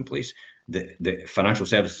controls in place. The Financial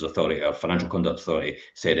Services Authority or Financial Conduct Authority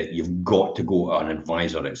said that you've got to go to an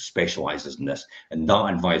advisor that specialises in this. And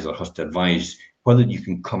that advisor has to advise whether you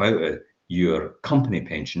can come out of your company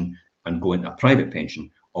pension and go into a private pension,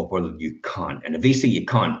 or whether you can't. And if they say you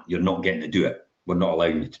can't, you're not getting to do it. We're not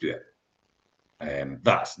allowing you to do it.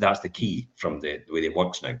 That's the key from the way it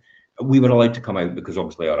works now. We were allowed to come out because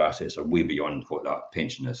obviously our assets are way beyond what that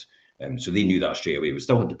pension is. So they knew that straight away. We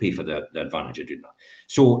still had to pay for the advantage of doing that.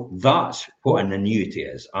 So that's what an annuity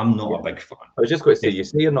is. I'm not a big fan. I was just going to say, you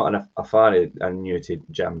say you're not a fan of an annuity,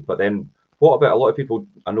 Jim, but then what about a lot of people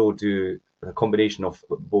I know do a combination of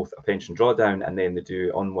both a pension drawdown and then they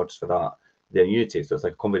do onwards for that, the annuity. So it's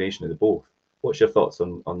like a combination of the both. What's your thoughts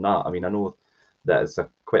on that? I mean, I know that it's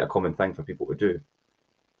quite a common thing for people to do.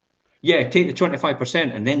 Yeah, take the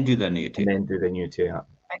 25% and then do the annuity. And then do the annuity, yeah.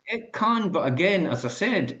 It can, but again, as I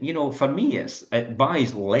said, for me, it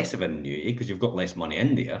buys less of an annuity because you've got less money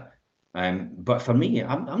in there. But for me,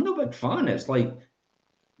 I'm not a big fan. It's like,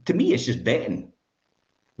 to me, it's just betting.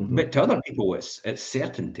 Mm-hmm. But to other people, it's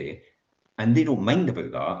certainty, and they don't mind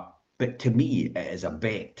about that. But to me, it is a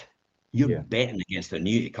bet. You're betting against the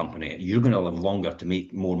annuity company. You're going to live longer to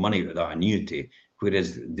make more money out of that annuity,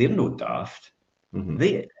 whereas they're no daft. Mm-hmm.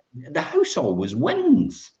 The house always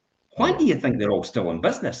wins. Why do you think they're all still in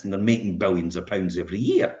business and they're making billions of pounds every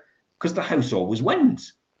year? Because the house always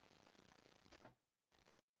wins.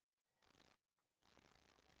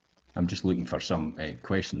 I'm just looking for some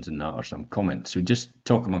questions in that or some comments. So just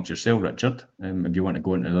talk amongst yourself, Richard, if you want to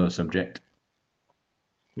go into another subject.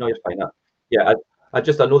 No, you're fine. Yeah, I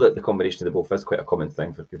know that the combination of the both is quite a common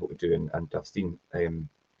thing for people to do, and I've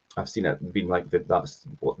seen it being like that's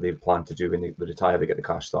what they plan to do when they retire. They get the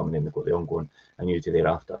cash sum and then they've got the ongoing annuity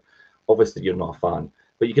thereafter. Obviously, you're not a fan,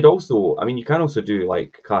 but you could also, you can also do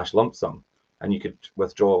like cash lump sum, and you could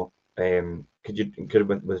withdraw.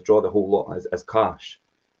 Could withdraw the whole lot as cash,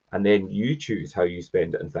 and then you choose how you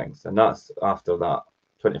spend it and things, and that's after that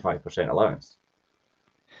 25% allowance.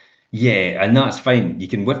 Yeah, and that's fine. You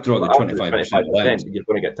can withdraw the 25% allowance. You're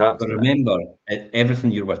going to get taxed. But remember,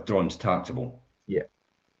 everything you're withdrawing is taxable. Yeah.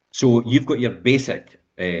 So you've got your basic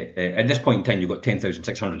at this point in time, you've got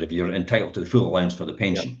 10,600 if you're entitled to the full allowance for the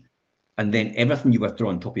pension. And then everything you withdraw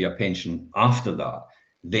on top of your pension after that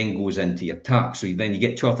then goes into your tax. So then you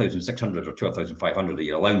get 12,600 or 12,500 of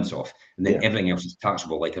your allowance off, and then everything else is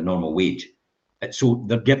taxable like a normal wage. So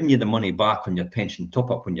they're giving you the money back on your pension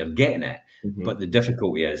top up when you're getting it. But the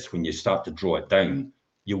difficulty is when you start to draw it down,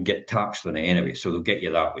 you'll get taxed on it anyway. So they'll get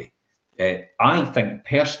you that way. I think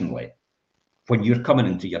personally, when you're coming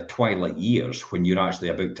into your twilight years, when you're actually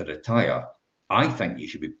about to retire, I think you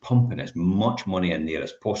should be pumping as much money in there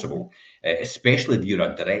as possible, especially if you're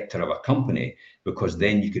a director of a company, because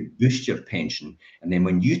then you can boost your pension. And then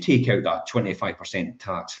when you take out that 25%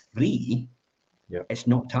 tax free, it's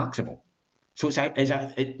not taxable. So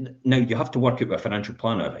now you have to work out with a financial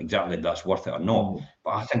planner exactly if that's worth it or not.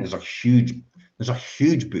 But I think there's a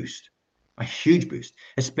huge boost,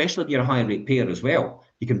 especially if you're a high rate payer as well.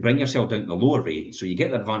 You can bring yourself down to the lower rate, so you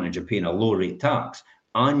get the advantage of paying a low rate tax,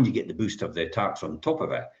 and you get the boost of the tax on top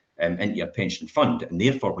of it into your pension fund. And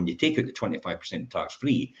therefore, when you take out the 25% tax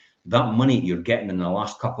free, that money you're getting in the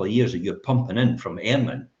last couple of years that you're pumping in from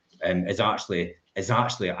earning is actually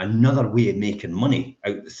another way of making money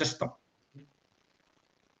out of the system.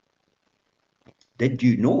 Did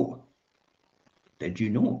you know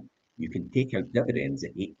you can take out dividends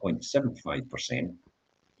at 8.75%?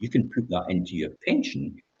 You can put that into your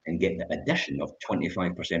pension and get the addition of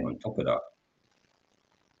 25% on top of that.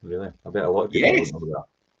 Really? I bet a lot of people don't know that.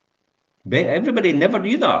 Bet everybody never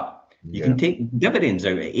knew that. You can take dividends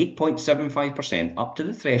out at 8.75% up to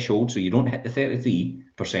the threshold, so you don't hit the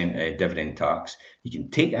 33% dividend tax. You can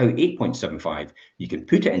take out 8.75, you can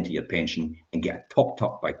put it into your pension and get it topped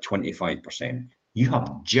up by 25%. You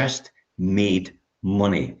have just made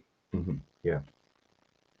money. Yeah.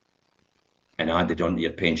 And added onto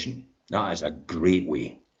your pension. That is a great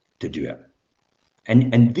way to do it.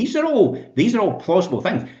 And these are all plausible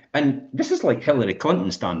things. And this is like Hillary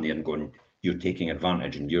Clinton standing there and going, you're taking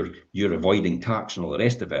advantage and you're avoiding tax and all the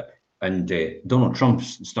rest of it. And Donald Trump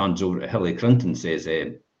stands over at Hillary Clinton and says,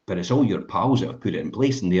 but it's all your pals that have put it in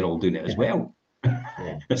place and they're all doing it as well.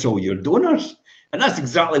 It's all your donors. And that's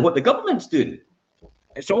exactly what the government's doing.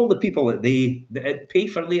 It's all the people that that pay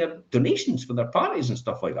for their donations for their parties and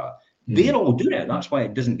stuff like that. They're all doing it. That's why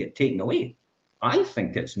it doesn't get taken away. I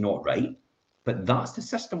think it's not right, but that's the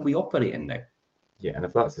system we operate in now. Yeah, and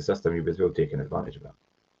if that's the system, you've as well taken advantage of that.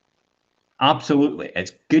 Absolutely.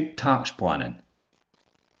 It's good tax planning.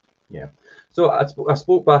 Yeah. So I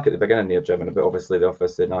spoke back at the beginning there, Jim, about obviously the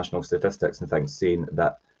Office of National Statistics and things saying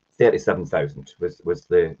that 37,000 was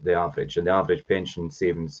the average, and the average pension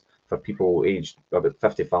savings for people aged about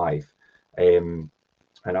 55 and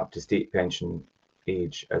up to state pension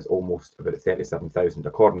age is almost about 37,000,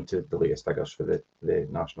 according to the latest figures for the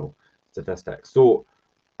national statistics. So,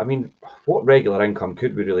 I mean, what regular income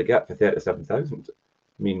could we really get for 37,000? I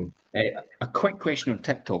mean, a quick question on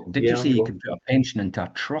TikTok. Did you say you could put a pension into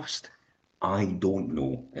a trust? I don't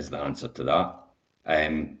know is the answer to that.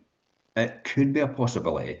 It could be a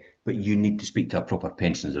possibility, but you need to speak to a proper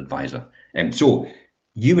pensions advisor. So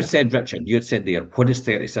you had said, Richard, you had said there, what does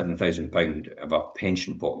 £37,000 of a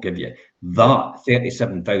pension pot give you? That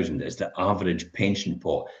 37,000 is the average pension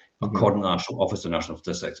pot, according to the National Office of National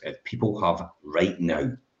Statistics. If people have right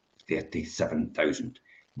now 37,000,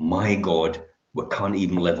 my God, we can't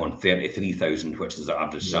even live on 33,000, which is the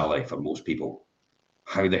average salary for most people.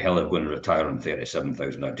 How the hell are we going to retire on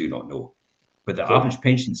 37,000? I do not know. But the average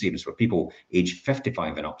pension savings for people aged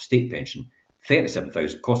 55 and up, state pension,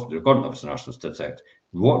 37,000, cost according to the Office of National Statistics.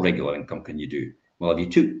 What regular income can you do? Well, if you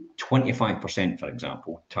took 25%, for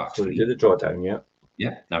example, tax-free. So do the drawdown,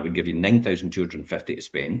 yeah, that would give you 9,250 to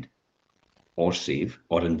spend, or save,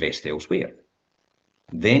 or invest elsewhere.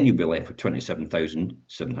 Then you'll be left with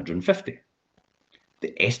 27,750.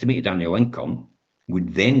 The estimated annual income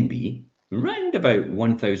would then be round about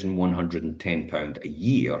 £1,110 a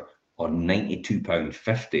year, or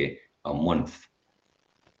 £92.50 a month.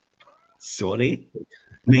 Sorry,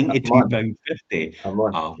 £92.50 a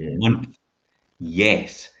month.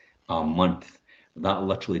 Yes, a month. That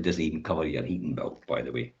literally doesn't even cover your heating bill, by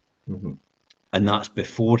the way. And that's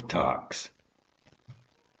before tax.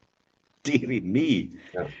 Dearie me.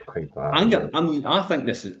 That's quite bad. I think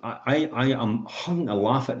this is. I am having to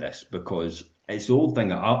laugh at this because it's the old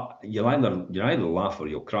thing. You'll either laugh or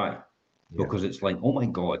you'll cry, because it's like, oh my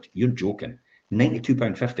God, you're joking.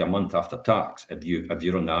 £92.50 a month after tax. If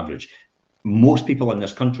you're on the average, most people in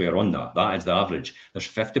this country are on that. That is the average. There's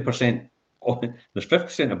 50%. There's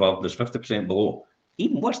 50% above. There's 50% below.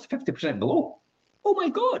 Even worse, 50% below. Oh my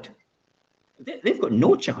God, they've got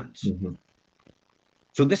no chance.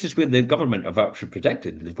 So this is where the government have actually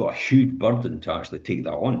predicted they've got a huge burden to actually take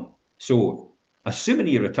that on. So assuming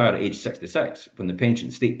you retire at age 66, when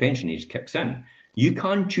the state pension age kicks in, you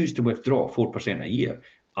can choose to withdraw 4% a year.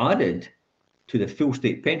 Added to the full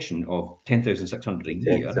state pension of 10,600 a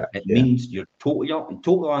year, Exactly, it means your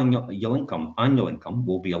total annual income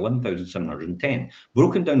will be 11,710.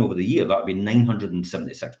 Broken down over the year, that would be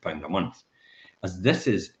 £976 a month. As this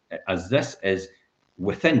is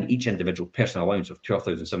within each individual personal allowance of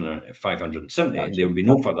 12,570, there will be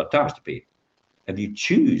no further tax to pay. If you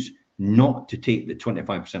choose not to take the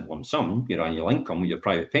 25% lump sum, your annual income, your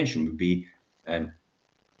private pension would be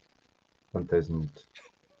 1,000.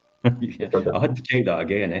 Yeah, I had to check that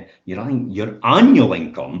again. Eh? Your annual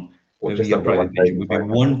income Well, with just your under private pension would be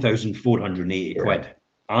 1,500. 1,480 quid.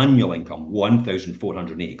 Annual income,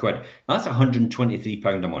 1,480 quid. That's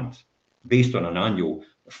 £123 a month, based on an annual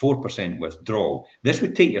 4% withdrawal. This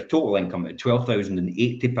would take your total income at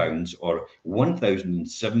 £12,080 or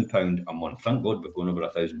 £1,007 a month. Thank God we've gone over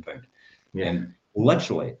 £1,000. Yeah.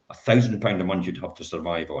 Literally £1,000 a month you'd have to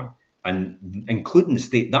survive on, and including the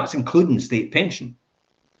state. That's including the state pension.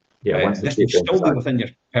 Yeah, this would still be within your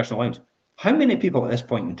personal allowance. How many people at this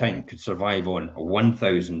point in time could survive on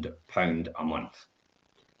 £1,000 a month?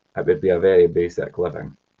 It would be a very basic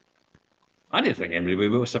living. I don't think anybody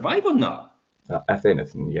will survive on that. If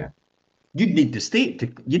anything, yeah. You'd need the state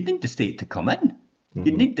to come in.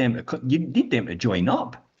 You'd need them to join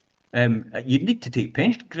up. You'd need to take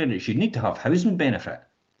pension credits. You'd need to have housing benefit.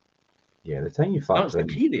 Yeah, the time you factor in,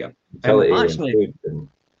 the key there. Actually,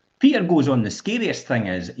 Peter goes on, the scariest thing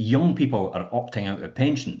is young people are opting out of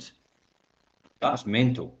pensions. That's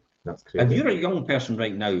mental. That's crazy. If you're a young person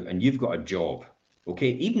right now and you've got a job,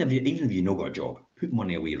 okay, even if you not got a job, put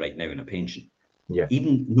money away right now in a pension. Yeah.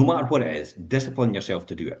 Even no matter what it is, discipline yourself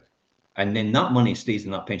to do it. And then that money stays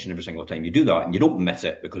in that pension every single time you do that, and you don't miss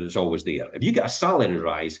it because it's always there. If you get a salary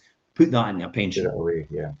rise, put that in a pension. Put it away,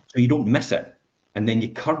 yeah. So you don't miss it. And then you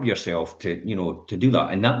curb yourself to do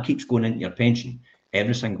that. And that keeps going into your pension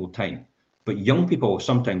every single time. But young people,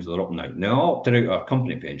 sometimes they're up and out. Now, I'll opt out our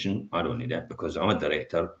company pension. I don't need it because I'm a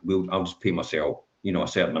director. I'll just pay myself, a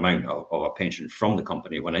certain amount of a pension from the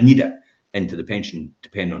company when I need it into the pension,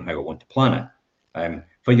 depending on how I want to plan it.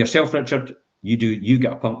 For yourself, Richard, you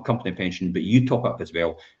get a company pension, but you top up as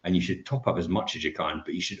well, and you should top up as much as you can,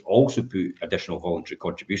 but you should also put additional voluntary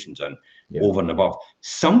contributions in over and above.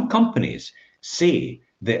 Some companies say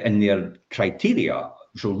that in their criteria,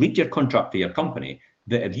 so read your contract for your company,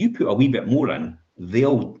 that if you put a wee bit more in,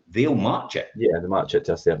 they'll match it. Yeah, they match it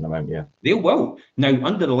to a certain amount, yeah. They will. Now,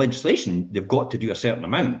 under the legislation, they've got to do a certain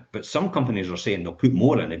amount, but some companies are saying they'll put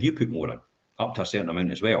more in if you put more in, up to a certain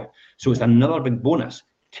amount as well. So it's another big bonus.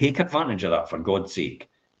 Take advantage of that, for God's sake,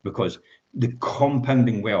 because the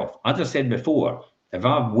compounding wealth, as I said before, if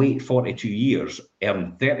I wait 42 years,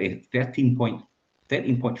 earn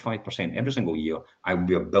 13.5% every single year, I will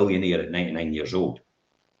be a billionaire at 99 years old.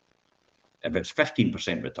 If it's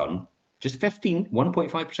 15% return, just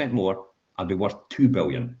 1.5% more, I'll be worth 2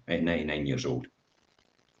 billion at 99 years old.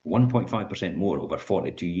 1.5% more over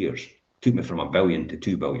 42 years. Took me from $1 billion to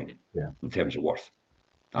 2 billion in terms of worth.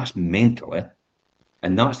 That's mental, eh?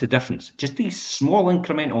 And that's the difference. Just these small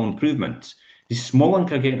incremental improvements, these small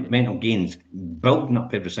incremental gains building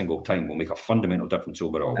up every single time will make a fundamental difference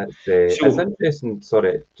overall. It's interesting.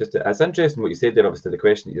 Sorry, it's interesting what you said there. Obviously, the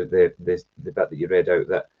question, the bit that you read out,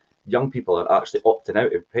 that young people are actually opting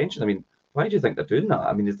out of pension. I mean, why do you think they're doing that?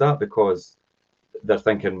 I mean, is that because they're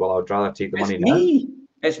thinking, well, I'd rather take the money now?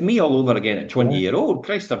 It's me all over again at 20-year-old.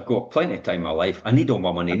 Christ, I've got plenty of time in my life. I need all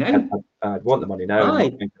my money now. I want the money now.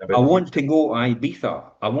 I want to go to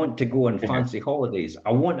Ibiza. I want to go on fancy holidays.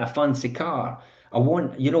 I want a fancy car. I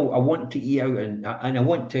want to eat out and I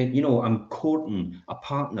want to, I'm courting a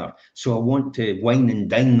partner. So I want to wine and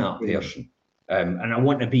dine that person. And I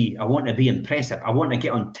want to be impressive. I want to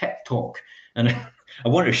get on TikTok and I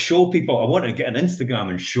want to show people. I want to get on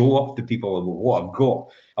Instagram and show off to people what I've got.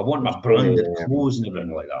 I want my branded clothes and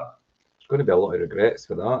everything like that. There's going to be a lot of regrets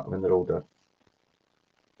for that when they're older.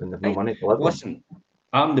 When they've no money to live. Listen,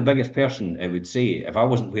 I'm the biggest person, I would say, if I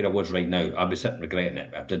wasn't where I was right now, I'd be sitting regretting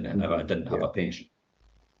it if I didn't have a pension.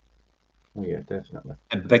 Oh yeah, definitely.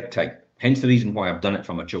 And big time. Hence the reason why I've done it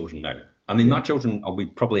for my children now. I mean, my children will be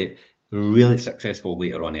probably really successful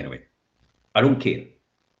later on anyway. I don't care.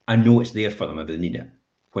 I know it's there for them if they need it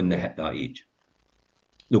when they hit that age.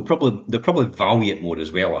 They'll probably value it more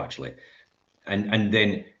as well, actually. And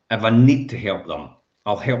then if I need to help them,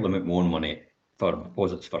 I'll help them with my own money for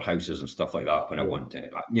deposits for houses and stuff like that when I want to.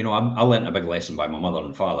 I learned a big lesson by my mother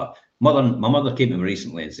and father. My mother came to me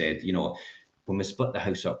recently and said, when we split the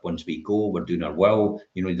house up, once we go, we're doing our will.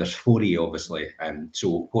 You know, there's 40 obviously,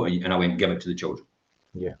 so what? And I went, give it to the children.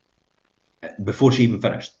 Yeah. Before she even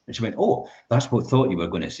finished, and she went, "Oh, that's what I thought you were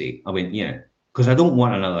going to say." I went, "Yeah, because I don't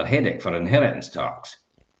want another headache for inheritance tax.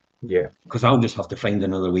 Yeah. Because I'll just have to find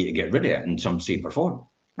another way to get rid of it in some shape or form.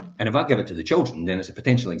 And if I give it to the children, then it's a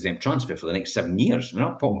potential exempt transfer for the next 7 years. And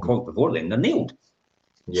I'll put them called before then, they're nailed.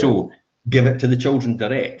 Yeah. So give it to the children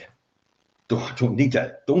direct. I don't need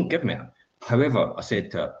it. Don't give me it. However, I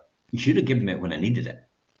said to her, you should have given me it when I needed it.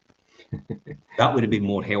 That would have been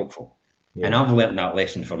more helpful. Yeah. And I've learned that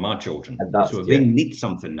lesson for my children. So if they need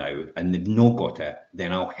something now and they've not got it,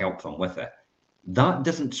 then I'll help them with it. That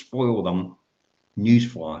doesn't spoil them.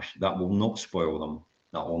 Newsflash, that will not spoil them.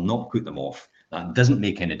 That will not put them off. That doesn't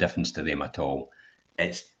make any difference to them at all.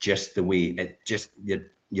 It's just the way, it just,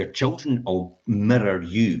 your children will mirror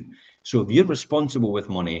you. So if you're responsible with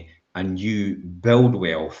money and you build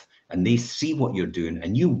wealth and they see what you're doing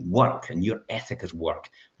and you work and your ethic is work,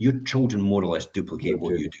 your children more or less duplicate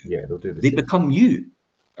what you do. Yeah, they'll do the They same. Become you,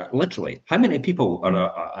 literally. How many people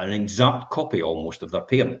are an exact copy almost of their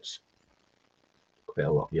parents? Quite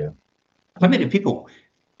a lot, yeah. How many people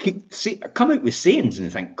come out with sayings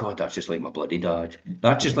and think, God, that's just like my bloody dad.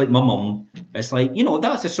 That's just like my mum. It's like, you know,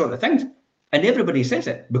 that's the sort of things. And everybody says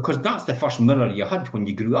it because that's the first mirror you had when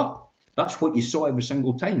you grew up. That's what you saw every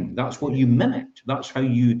single time. That's what you mimicked. That's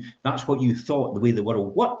what you thought the way the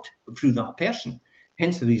world worked through that person.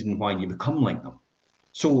 Hence the reason why you become like them.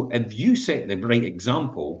 So if you set the right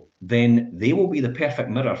example, then they will be the perfect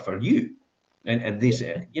mirror for you. And they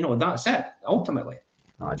say, you know, that's it, ultimately.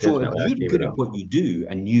 So if you're good at what you do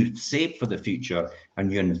and you save for the future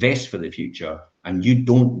and you invest for the future and you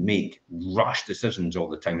don't make rash decisions all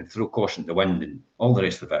the time and throw caution to the wind and all the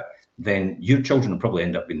rest of it, then your children will probably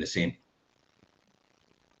end up being the same.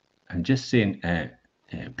 I'm just saying,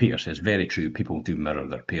 Peter says, very true. People do mirror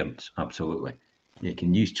their parents. Absolutely. You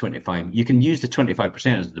can use 25. You can use the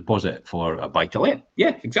 25% as a deposit for a buy-to-let.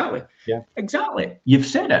 Yeah, exactly. Yeah, exactly. You've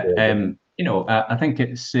said it. Yeah. You know, I think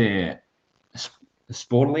it's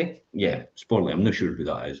Sporley. Yeah, Sporley. I'm not sure who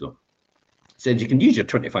that is though. Said you can use your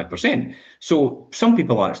 25%. So some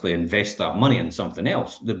people actually invest that money in something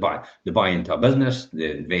else. They buy into a business.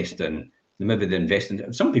 They invest in. Maybe they invest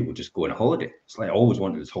in. Some people just go on a holiday. It's like I always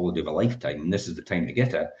wanted this holiday of a lifetime, and this is the time to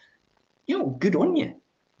get it. You know, good on you.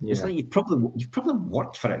 Yeah. It's like you've probably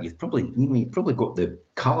worked for it. You've probably got the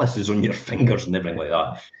calluses on your fingers and everything like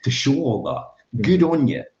that to show all that. Good on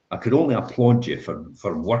you. I could only applaud you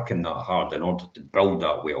for working that hard in order to build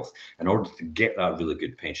that wealth, in order to get that really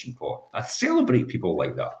good pension pot. I celebrate people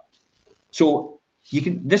like that. So you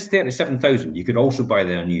can this 37,000. You could also buy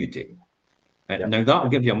the annuity. Now that will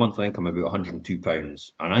give you a monthly income of about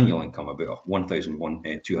 £102, an annual income of about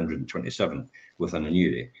 1,227 with an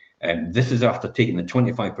annuity. This is after taking the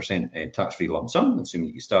 25% tax-free lump sum,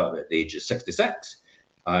 assuming you start at the age of 66,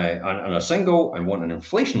 and a single and want an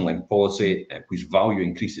inflation-linked policy whose value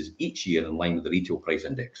increases each year in line with the retail price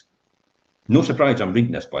index. No surprise I'm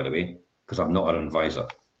reading this, by the way, because I'm not an advisor.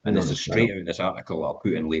 And this is straight out of this article I'll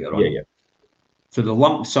put in later on. Yeah. So the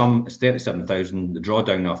lump sum is 37,000. The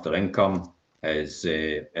drawdown after income is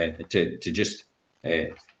to just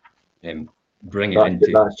bring it into.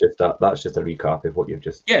 That's just a recap of what you've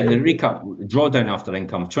just. Yeah, the recap. Drawdown after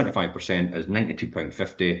income 25% is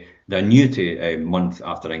 £92.50. The annuity month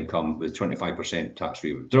after income with 25%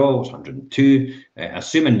 tax-free withdrawal was 102.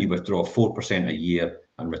 Assuming you withdraw 4% a year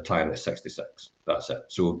and retire at 66. That's it.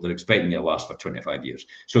 So they're expecting it to last for 25 years.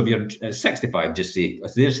 So if you're at 65, just say,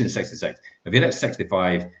 they're saying 66. If you're at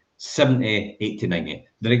 65, 70, 80, 90.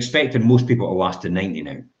 They're expecting most people to last to 90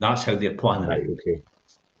 now. That's how they're planning. Right, okay.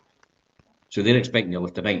 So they're expecting you to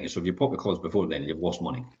live to 90. So if you pop the clause before then, you've lost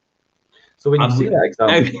money. So when you see that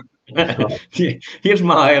example... Here's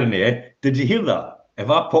my irony, eh? Did you hear that?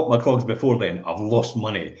 If I pop my clogs before then, I've lost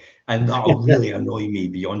money. And that'll really annoy me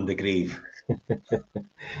beyond the grave.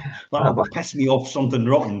 That'll piss me off something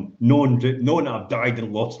rotten, knowing I've died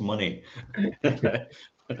and lost money.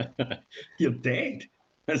 You're dead.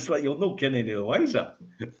 It's like you'll not get any wiser.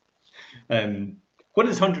 What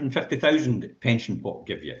does 150,000 pension pot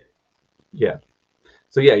give you? Yeah.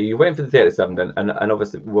 So yeah, you went for the 37, and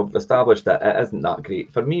obviously we've established that it isn't that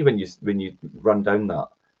great. For me, when you run down that,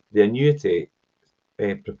 the annuity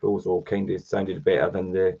proposal kind of sounded better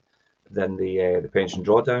than the pension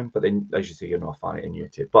drawdown. But then, as you say, you're not a fan of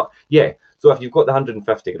annuity. But yeah, so if you've got the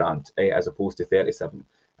 150 grand as opposed to 37,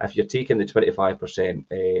 if you're taking the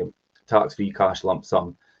 25% tax-free cash lump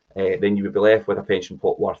sum, then you would be left with a pension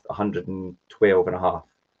pot worth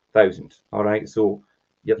 112,500. All right, so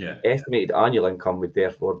your estimated annual income would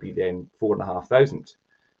therefore be then 4,500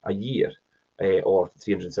 a year. or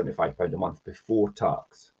 £375 a month before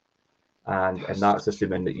tax, and that's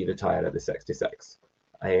assuming that you retire at the 66.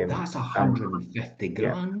 That's 150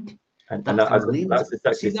 grand. And That's the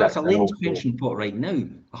 66. See, that's and Elaine's also, pension pot right now,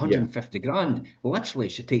 150 grand. Literally,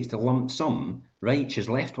 she takes the lump sum, right? She's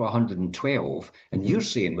left with 112, and you're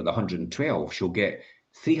saying with 112, she'll get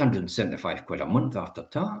 375 quid a month after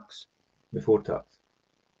tax. Before tax.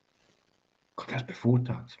 God, that's before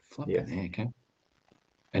tax. Flipping heck, eh?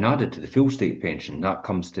 And added to the full state pension, that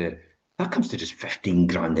comes to just 15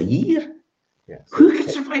 grand a year. Yes. Who can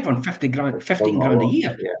survive on 15 grand a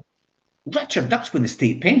year? Yeah. Richard, that's with the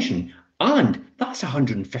state pension, and that's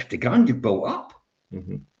 150 grand you've built up.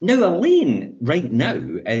 Now, Elaine right now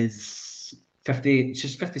is 50,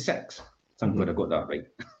 she's 56. I'm glad I got that right.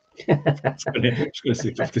 I was going to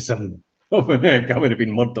say 57. Oh, heck, I would have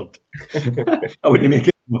been murdered. I wouldn't make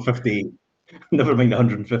it 58. Never mind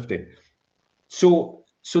 150. So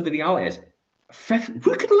the reality is,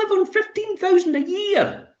 who could live on 15,000 a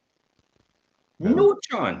year? No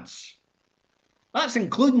chance. That's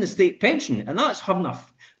including the state pension, and that's having a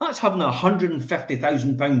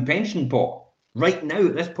 £150,000 pension pot right now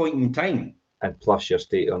at this point in time. And plus your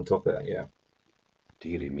state on top of it, yeah.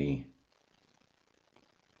 Dearie me.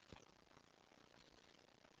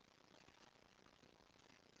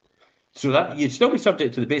 So that you'd still be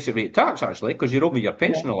subject to the basic rate tax, actually, because you're over your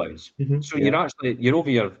pension allowance. So you're over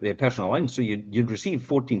your personal allowance. So you'd receive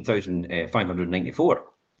 14,594,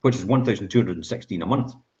 which is 1,216 a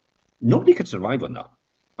month. Nobody could survive on that.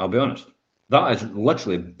 I'll be honest. That is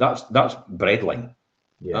literally that's breadline.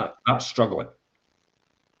 Yeah, that's struggling.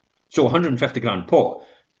 So 150 grand pot,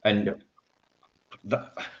 and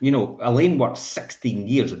that, Elaine worked 16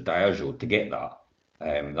 years at Diageo to get that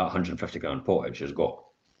 150 grand pot she's got.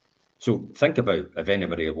 So think about if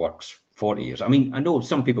anybody works 40 years. I mean, I know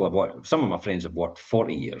some people have worked. Some of my friends have worked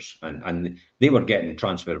 40 years, and they were getting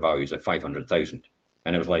transfer values at 500,000,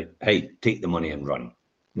 and it was like, hey, take the money and run.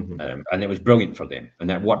 And it was brilliant for them, and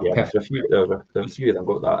that worked perfectly. There were a few of them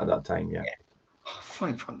got that at that time,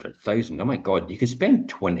 500,000. Oh my God, you could spend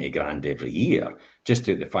 20 grand every year just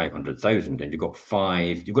to the 500,000, and you've got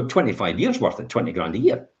 25 years worth at 20 grand a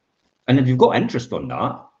year. And if you've got interest on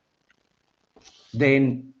that,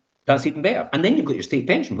 then that's even better. And then you've got your state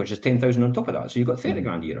pension, which is 10,000 on top of that. So you've got 30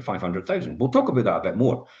 grand a year at 500,000. We'll talk about that a bit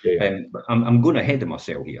more. I'm going ahead of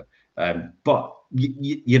myself here. But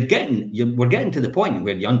we're getting to the point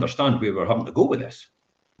where you understand where we're having to go with this.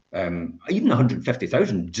 Even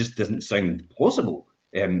 150,000 just doesn't sound plausible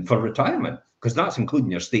for retirement, because that's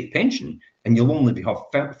including your state pension, and you'll only have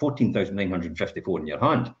 14,954 in your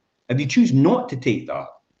hand. If you choose not to take that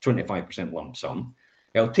 25% lump sum,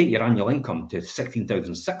 it'll take your annual income to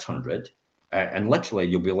 16,600, and literally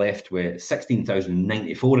you'll be left with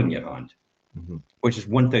 16,094 in your hand, which is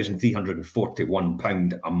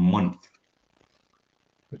 £1,341 a month.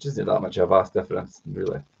 Which isn't that much of a vast difference,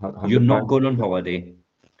 really. You're not going on holiday.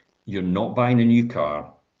 You're not buying a new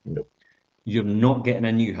car. Nope. You're not getting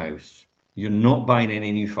a new house. You're not buying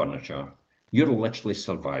any new furniture. You're literally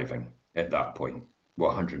surviving at that point with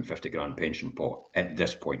 150 grand pension pot at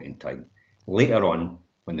this point in time. Later on,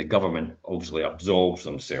 when the government obviously absolves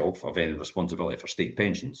themselves of any responsibility for state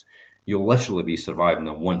pensions, you'll literally be surviving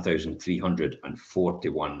on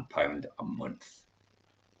 £1,341 a month.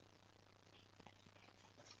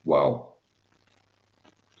 Wow.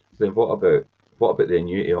 So what about the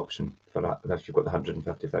annuity option for that if you've got the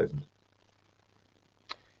 150,000?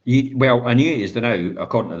 Well, annuities now,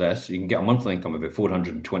 according to this, you can get a monthly income of about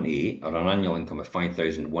 428 or an annual income of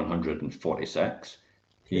 5,146.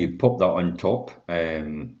 You pop that on top.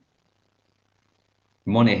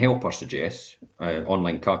 Money Helper suggests,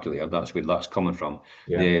 online calculator, that's where that's coming from.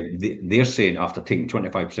 They're saying after taking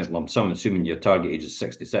 25% lump sum, assuming your target age is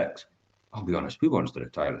 66. I'll be honest, who wants to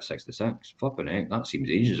retire at 66? Flipping heck, that seems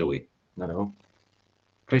ages away. I know.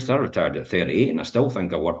 Christ, I retired at 38 and I still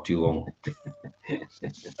think I worked too long. It's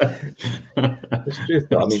true,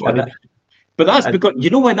 though. I mean, but that's because, you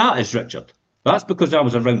know why that is, Richard? That's because I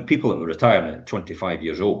was around people that were retiring at 25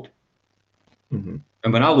 years old. And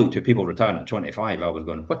when I looked at people retiring at 25, I was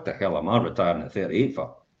going, what the hell am I retiring at 38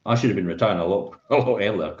 for? I should have been retiring a lot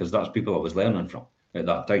earlier, because that's people I was learning from at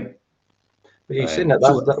that time. But you're saying that's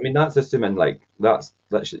assuming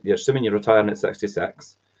you're assuming you're retiring at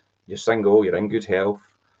 66, you're single, you're in good health,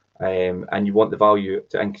 and you want the value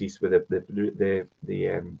to increase with the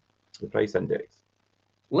price index.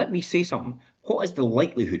 Let me say something. What is the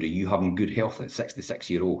likelihood of you having good health at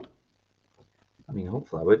 66-year-old? I mean,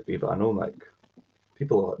 hopefully I would be, but I know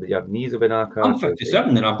people, your knees have been knackered. I'm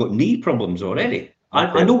 57 and I've got knee problems already.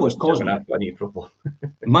 I know what's causing it. A knee problem.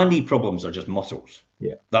 My knee problems are just muscles.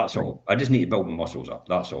 Yeah. That's all. I just need to build my muscles up.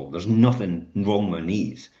 That's all. There's nothing wrong with my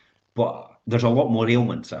knees. But there's a lot more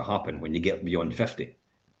ailments that happen when you get beyond 50.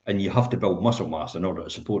 And you have to build muscle mass in order to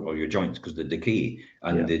support all your joints because they decay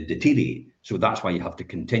and they deteriorate. So that's why you have to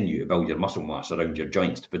continue to build your muscle mass around your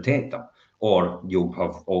joints to protect them. Or you'll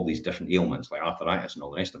have all these different ailments like arthritis and all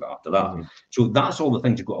the rest of it after that. So that's all the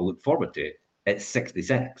things you've got to look forward to at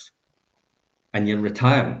 66. And you're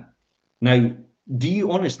retiring. Now, do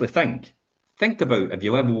you honestly think about, if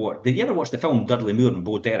you ever watch, did you ever watch the film Dudley Moore and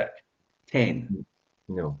Bo Derek? 10.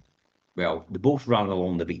 No. Well, they both ran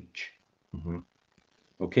along the beach.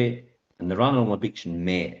 Okay? And they ran along the beach and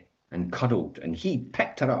met and cuddled, and he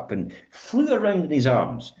picked her up and flew around in his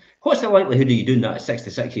arms. What's the likelihood of you doing that at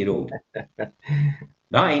 66-year-old? That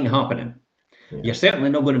ain't happening. You're certainly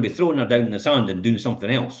not going to be throwing her down in the sand and doing something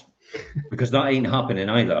else, because that ain't happening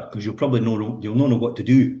either, because you'll probably you'll not know what to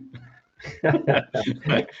do at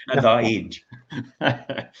that age.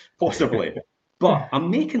 Possibly. But I'm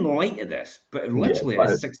making light of this, but literally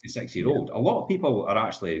as a 66-year-old, a lot of people are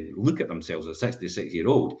actually look at themselves as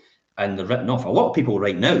 66-year-old and they're written off. A lot of people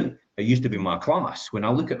right now, it used to be my class. When I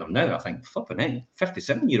look at them now, I think, flipping it,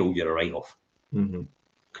 57-year-old, you're a write-off.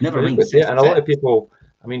 Never mind. And a lot of people,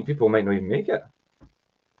 I mean, people might not even make it.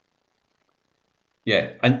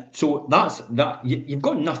 Yeah, and so that's that. You've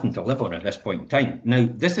got nothing to live on at this point in time. Now,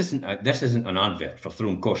 this isn't an advert for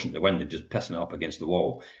throwing caution to the wind and just pissing it up against the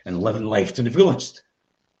wall and living life to the fullest.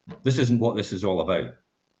 This isn't what this is all about.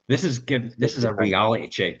 This is a reality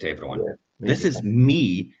check to everyone. This is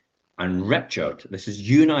me and Richard. This is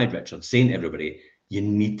you and I, Richard, saying to everybody, you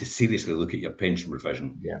need to seriously look at your pension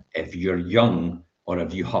provision. If you're young or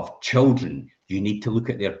if you have children, you need to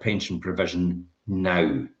look at their pension provision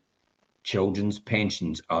now. Children's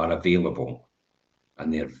pensions are available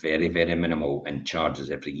and they're very, very minimal in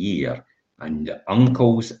charges every year. And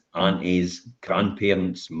uncles, aunties,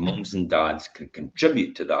 grandparents, mums and dads can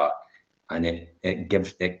contribute to that. And it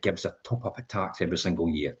gives a top up of tax every single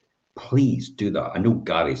year. Please do that. I know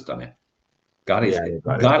Gary's done it. Gary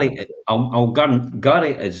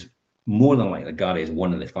is more than likely, Gary is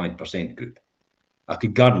one of the 5% group. I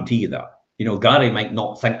could guarantee you that. You know, Gary might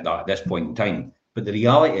not think that at this point in time. But the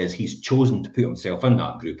reality is he's chosen to put himself in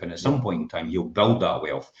that group. And at some point in time, he'll build that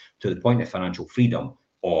wealth to the point of financial freedom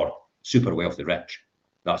or super wealthy rich.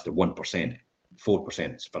 That's the 1%.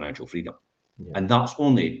 4% is financial freedom. And that's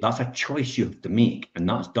a choice you have to make. And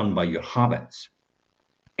that's done by your habits.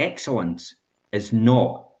 Excellence is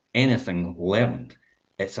not anything learned.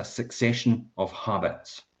 It's a succession of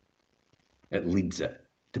habits. It leads it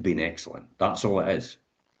to being excellent. That's all it is.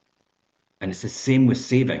 And it's the same with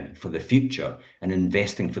saving for the future and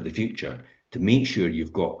investing for the future to make sure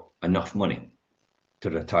you've got enough money to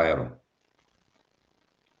retire on.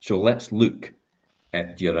 So let's look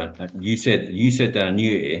at your, you said the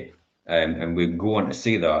annuity, and we go on to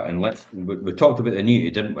say that, and we talked about the annuity,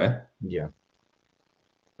 didn't we? Yeah.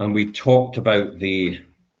 And we talked about the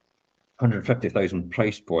 150,000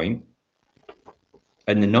 price point.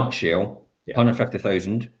 In the nutshell,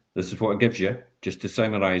 150,000, this is what it gives you. Just to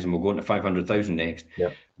summarize, and we'll go into 500,000 next.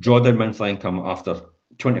 Drawdown monthly income after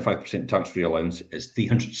 25% tax-free allowance is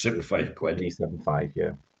 375 quid. 375,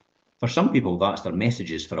 yeah. For some people, that's their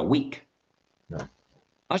messages for a week.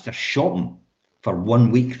 That's their shopping for 1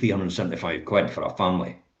 week, 375 quid for a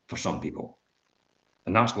family, for some people.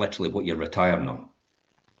 And that's literally what you're retiring on.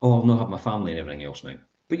 Oh, I'll not have my family and everything else now.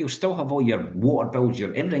 But you'll still have all your water bills,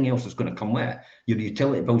 your everything else that's going to come with it. Your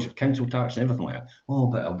utility bills, your council tax and everything like that. Oh,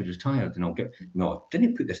 but I'll be retired and I'll get... No,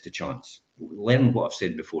 didn't put this to chance. Learn what I've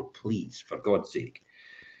said before, please, for God's sake.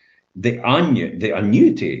 The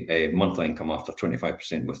annuity monthly income after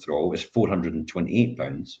 25% withdrawal is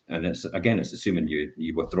 £428. And it's assuming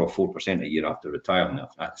you withdraw 4% a year after retiring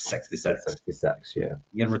at 66. 66, yeah.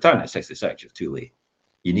 You're retiring at 66, you're too late.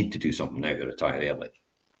 You need to do something now to retire early.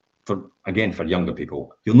 For younger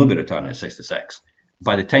people, you'll not be retiring at 66.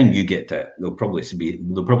 By the time you get to it, they'll probably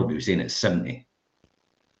be saying it's 70.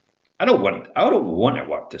 I don't want to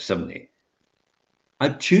work to 70. I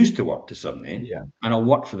choose to work to 70, and I'll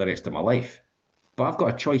work for the rest of my life. But I've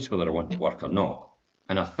got a choice whether I want to work or not.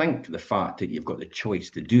 And I think the fact that you've got the choice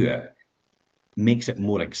to do it makes it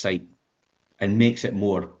more exciting and makes you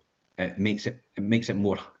more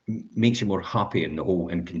happy in the whole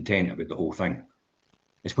and content about the whole thing.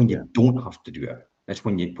 It's when you don't have to do it. It's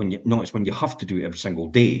when you have to do it every single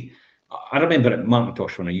day. I remember at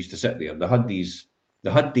Macintosh when I used to sit there, they had these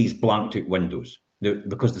blanked out windows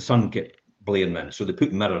because the sun kept blaring in. So they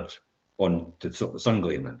put mirrors on to stop the sun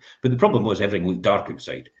glaring in. But the problem was everything looked dark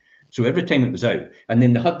outside. So every time it was out, and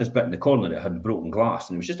then they had this bit in the corner that had broken glass,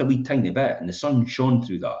 and it was just a wee tiny bit, and the sun shone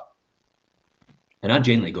through that. And I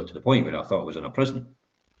genuinely got to the point where I thought I was in a prison.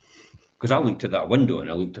 Because I looked at that window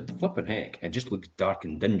and I looked at the flipping heck, it just looked dark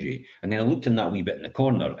and dingy. And then I looked in that wee bit in the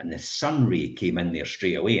corner and the sun ray came in there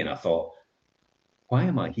straight away. And I thought, why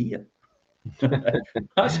am I here?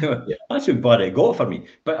 that's how bad it got for me.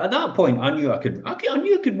 But at that point, I knew I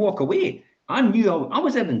could walk away. I knew I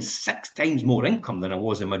was earning 6 times more income than I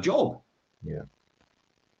was in my job. Yeah.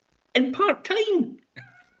 In part-time.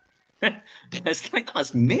 It's like,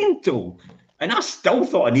 that's mental. And I still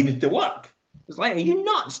thought I needed to work. It's like, are you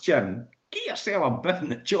nuts, Jim? Get yourself a bit in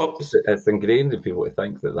the job. It's ingrained in people to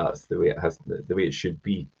think that that's the way it has, the way it should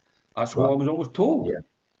be. That's what I was always told. Yeah.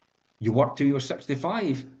 You work till you're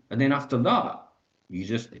 65, and then after that, you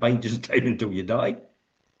just bide just time until you die.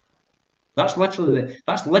 That's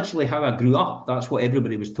literally how I grew up. That's what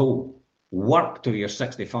everybody was told. Work till you're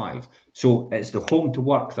 65. So it's the home to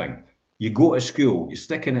work thing. You go to school, you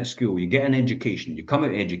stick in at school, you get an education, you come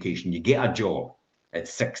out of education, you get a job at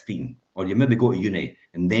 16, or you maybe go to uni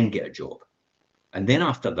and then get a job. And then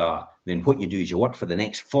after that, then what you do is you work for the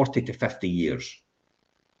next 40 to 50 years.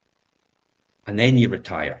 And then you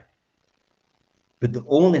retire. But the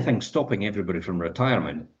only thing stopping everybody from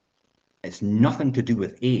retirement, it's nothing to do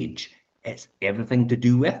with age. It's everything to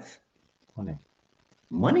do with Money.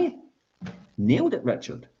 Money. Nailed it,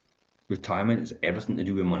 Richard. Retirement is everything to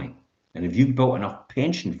do with money. And if you've built enough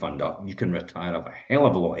pension fund up, you can retire a hell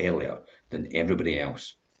of a lot earlier than everybody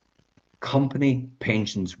else. Company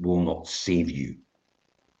pensions will not save you.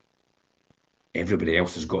 Everybody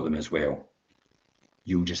else has got them as well.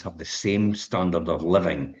 You'll just have the same standard of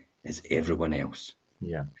living as everyone else.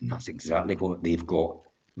 Yeah. And that's exactly what they've got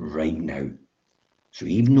right now. So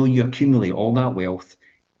even though you accumulate all that wealth,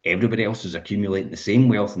 everybody else is accumulating the same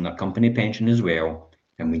wealth in their company pension as well.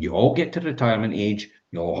 And when you all get to retirement age,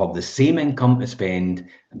 you'll all have the same income to spend,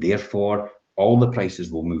 and therefore all the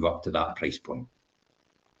prices will move up to that price point.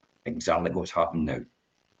 Exactly what's happened now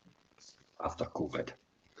after COVID.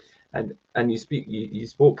 And you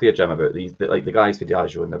spoke there, Jim, about these, like the guys for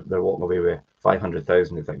Diageo, and they're walking away with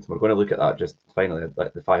 500,000 and things. We're going to look at that just finally,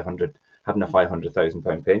 like the 500, having a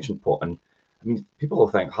 £500,000 pension pot. And I mean, people will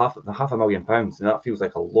think half £500,000, and that feels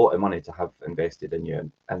like a lot of money to have invested in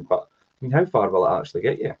you. But I mean, how far will it actually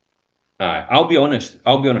get you? I'll be honest,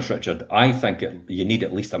 Richard. I think you need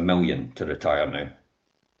at least $1 million to retire now.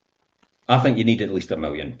 I think you need at least $1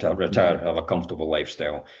 million to retire, have a comfortable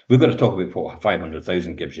lifestyle. We've got to talk about what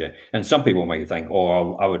 500,000 gives you. And some people might think,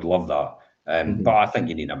 oh, I would love that. But I think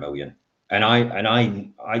you need $1 million. And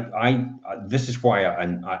I this is why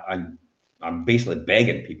I'm basically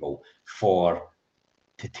begging people to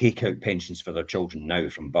take out pensions for their children now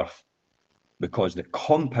from birth, because the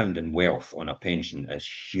compounding wealth on a pension is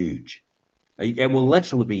huge. It will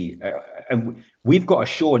literally be, and we've got a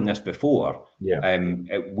show on this before. Yeah.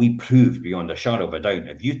 We proved beyond a shadow of a doubt,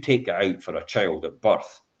 if you take it out for a child at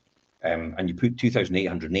birth, and you put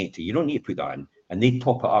 2,880, you don't need to put that in, and they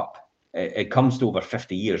top it up. It comes to over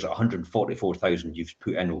 50 years at 144,000 you've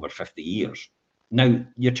put in over 50 years. Now,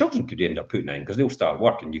 your children could end up putting it in because they'll start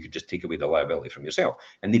working. You could just take away the liability from yourself,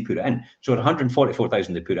 and they put it in. So at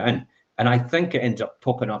 144,000, they put it in. And I think it ends up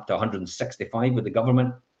topping up to 165 with the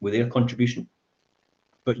government, with their contribution.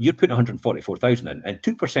 But you're putting 144,000 in, and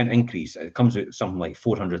 2% increase, it comes out something like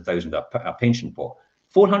 400,000 a pension pot.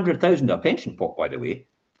 400,000 a pension pot, by the way.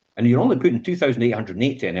 And you're only putting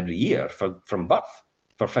 2,880 in every year from birth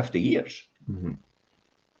for 50 years. Mm-hmm.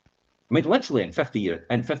 I mean, literally in 50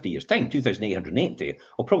 years' time, 2,880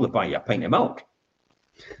 will probably buy you a pint of milk.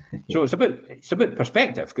 So it's about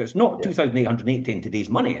perspective, because it's not 2,880 in today's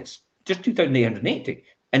money, it's just 2,880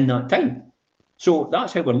 in that time. So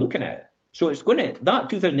that's how we're looking at it. So it's that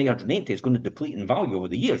 2,880 is going to deplete in value over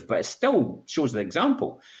the years, but it still shows the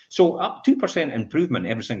example. So up 2% improvement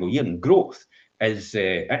every single year in growth is,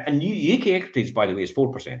 and UK equities, by the way, is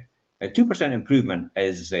 4%. 2% improvement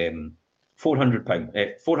is £400,000.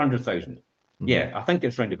 Mm-hmm. Yeah, I think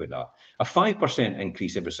it's round about that. A 5%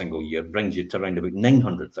 increase every single year brings you to around about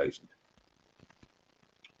 900,000.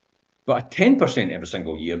 But a 10% every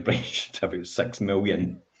single year brings you to about 6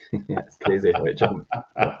 million. It's crazy how it jumps.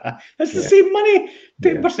 It's the same money.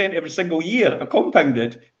 10% every single year,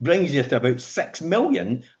 compounded, brings you to about 6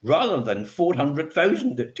 million rather than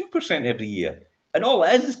 400,000 at 2% every year. And all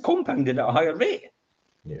it is compounded at a higher rate.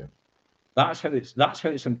 Yeah. That's how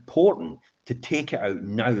it's important to take it out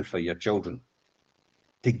now for your children.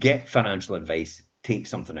 To get financial advice, take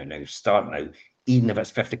something out now, start now, even if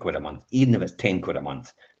it's 50 quid a month, even if it's 10 quid a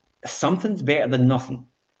month. Something's better than nothing,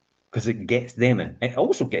 because it gets them in. It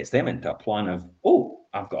also gets them into a plan of, oh,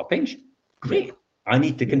 I've got a pension. Great. I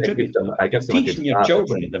need to contribute. I guess teaching your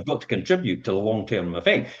children that they've got to contribute to the long-term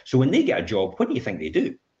effect. So when they get a job, what do you think they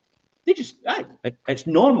do? They just, it's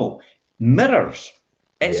normal. Mirrors.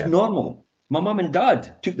 It's normal. My mum and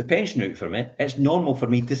dad took the pension out for me. It's normal for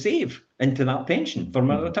me to save into that pension for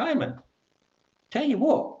my retirement. Tell you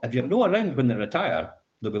what, if you're not around when they retire,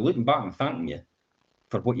 they'll be looking back and thanking you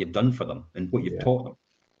for what you've done for them and what you've taught them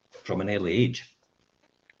from an early age.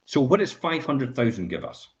 So what does 500,000 give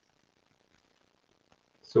us?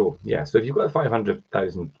 So so if you've got a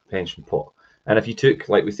 500,000 pension pot, and if you took,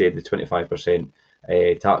 like we said, the 25%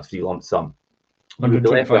 tax-free lump sum,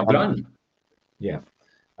 125 grand. Yeah,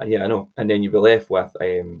 I know. And then you'll be left with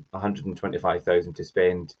 125,000 to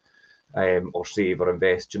spend, or save or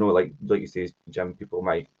invest. You know, like you say, Jim, people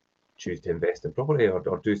might choose to invest in property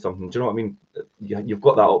or do something. Do you know what I mean? You've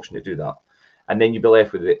got that option to do that, and then you'll be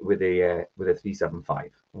left with a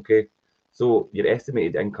 375. Okay, so your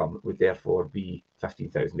estimated income would therefore be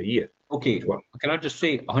 15,000 a year. Okay, well, can I just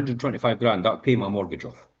say 125 grand? That'll pay my mortgage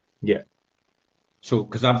off. Yeah. So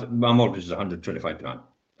because my mortgage is 125 grand,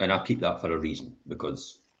 and I'll keep that for a reason,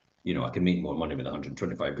 because I can make more money with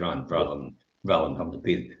 125 grand rather than having to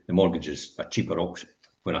pay the mortgage is a cheaper option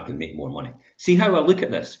when I can make more money. See how I look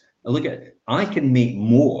at this? I can make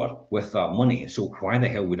more with that money, so why the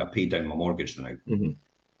hell would I pay down my mortgage now? Mm-hmm.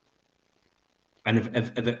 And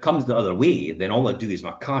if it comes the other way, then all I do is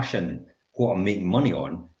I cash in what I'm making money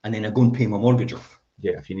on, and then I go and pay my mortgage off.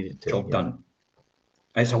 Yeah, if you needed to. Job done.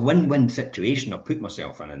 It's a win-win situation I've put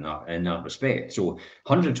myself in that respect. So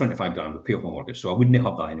 125 grand would pay off my mortgage, so I wouldn't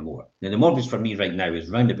have that anymore. Now the mortgage for me right now is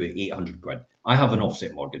round about 800 quid. I have an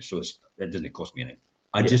offset mortgage, so it doesn't cost me anything.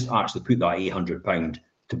 I just actually put that £800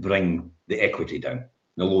 to bring the equity down,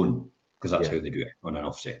 the loan, because that's how they do it on an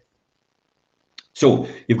offset. So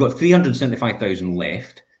you've got 375,000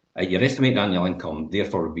 left. Your estimated annual income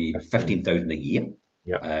therefore would be 15,000 a year,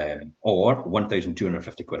 or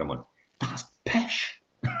 1,250 quid a month. That's pish.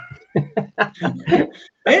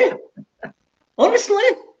 Honestly,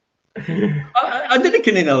 I didn't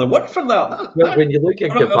get another word for that. Well, when you look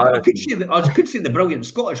at comparison, I could say the brilliant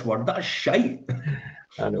Scottish word. That's shite.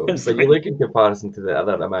 I know, but you look in comparison to the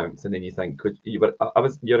other amounts, and then you think,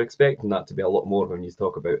 you're expecting that to be a lot more when you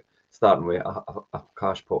talk about starting with a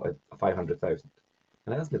cash pot of 500,000.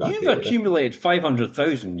 You've accumulated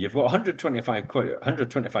 500,000. You've got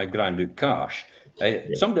 125 grand out cash.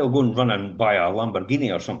 Somebody will go and run and buy a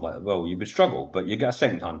Lamborghini or something like that. Well, you would struggle, but you get a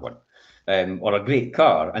second-hand one, or a great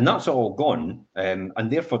car, and that's all gone, and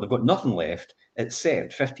therefore they've got nothing left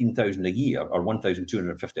except 15,000 a year or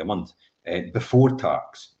 1,250 a month before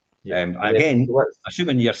tax. Again,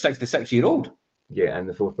 assuming you're 66-year-old. Yeah, and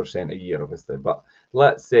the 4% a year, obviously. But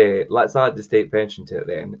let's add the state pension to it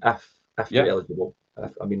then, if you're eligible.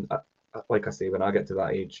 Like I say, when I get to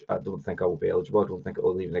that age, I don't think I will be eligible. I don't think it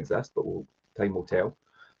will even exist, but time will tell.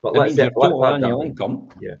 But let's say total annual income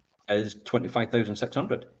is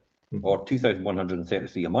 25,600 or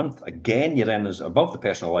 2,133 a month. Again, your earnings above the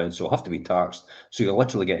personal allowance, so have to be taxed. So you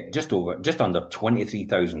literally get just under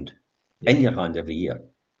 23,000 in your hand every year.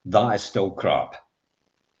 That is still crap.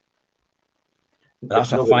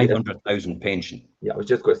 That's a 500,000 pension. Yeah, I was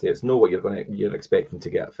just going to say, it's not what you're expecting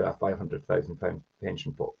to get for a £500,000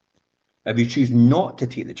 pension pot. If you choose not to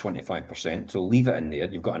take the 25%, so leave it in there,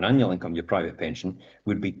 you've got an annual income, your private pension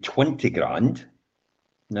would be 20 grand.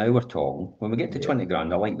 Now we're talking. When we get to 20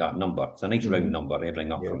 grand, I like that number. It's a nice round number,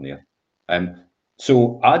 everything up from there.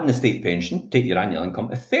 So adding the state pension, take your annual income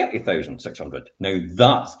to 30,600. Now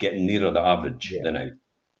that's getting nearer the average than now.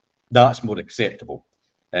 That's more acceptable.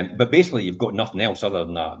 But basically, you've got nothing else other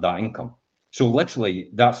than that income. So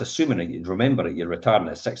literally, that's assuming that you'd remember that you're retiring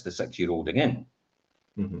at 66-year-old again.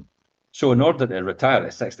 So in order to retire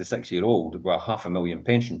at 66-year-old with a £500,000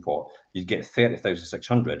 pension pot, you'd get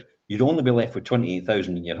 30,600. You'd only be left with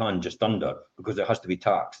 28,000 in your hand, just under, because it has to be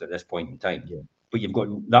taxed at this point in time. But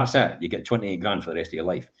that's it. You get 28 grand for the rest of your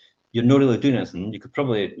life. You're not really doing anything. You could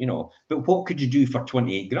probably, but what could you do for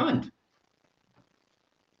 28 grand?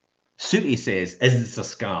 Sooty says, is this a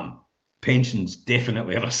scam? Pensions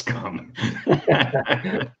definitely are a scam.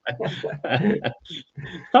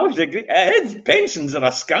 That was pensions are a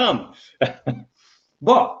scam.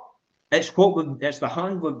 But it's the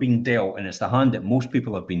hand we've been dealt, and it's the hand that most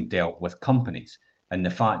people have been dealt with companies, and the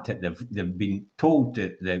fact that they've been told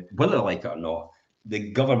that whether they like it or not,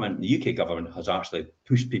 the UK government has actually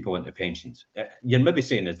pushed people into pensions. You're maybe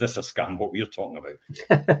saying, is this a scam, what we're talking about?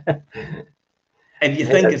 If you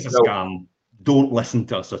think it's a scam, don't listen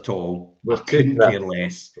to us at all. I couldn't care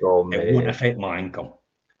less. It won't affect my income.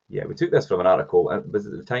 Yeah, we took this from an article. Was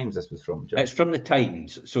it the Times this was from, Jim? It's from the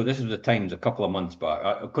Times. So this was the Times a couple of months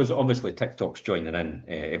back, because obviously TikTok's joining in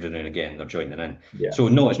every now and again. They're joining in. Yeah. So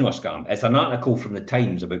no, it's not a scam. It's an article from the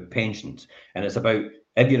Times about pensions, and it's about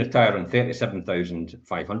if you retire on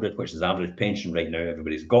 37,500, which is the average pension right now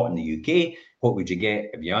everybody's got in the UK. What would you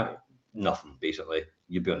get if you had nothing? Basically,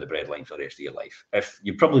 you'd be on the breadline for the rest of your life. If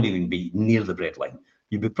you'd probably even be near the breadline,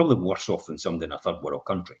 you'd be probably worse off than somebody in a third world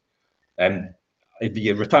country. If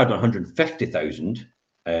you retired on 150,000,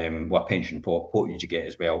 what pension pot, what did you get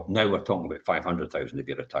as well? Now we're talking about 500,000 if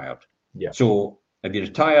you're retired. Yeah. So if you're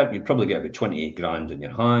retired, you'd probably get about 28 grand in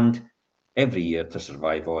your hand every year to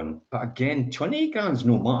survive on. But again, 28 grand's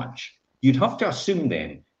no much. You'd have to assume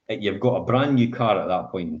then that you've got a brand new car at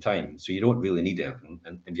that point in time, so you don't really need anything.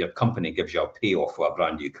 And if your company gives you a payoff for a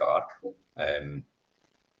brand new car,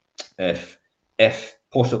 if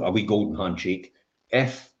possible, a wee golden handshake,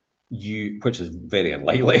 which is very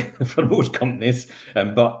unlikely for most companies,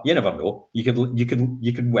 but you never know. You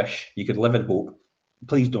could wish, you could live in hope.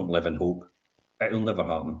 Please don't live in hope. It'll never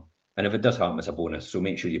happen. And if it does happen, it's a bonus. So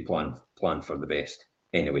make sure you plan for the best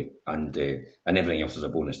anyway, and everything else is a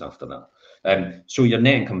bonus after that. So your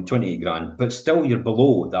net income 28 grand, but still you're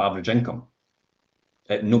below the average income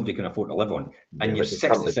that nobody can afford to live on, and you're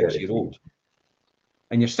 66-year-old.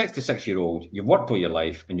 And you're 66-year-old. You've worked all your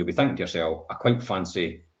life, and you'll be thinking to yourself, "I quite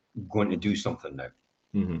fancy going to do something now."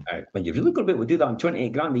 When you've really got to be able to do that on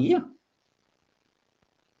 28 grand a year,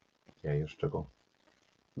 yeah, you'll struggle.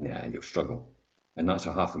 Yeah, you'll struggle. And that's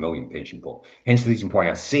a 500,000 pension pot. Hence the reason why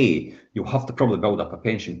I say you'll have to probably build up a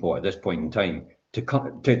pension pot at this point in time to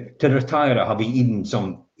retire or have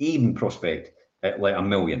some even prospect at like $1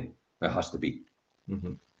 million. It has to be.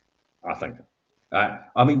 I think.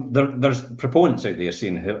 I mean, there's proponents out there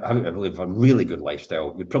saying how to live a really good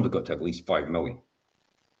lifestyle. You've probably got to have at least 5 million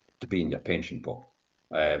to be in your pension pot.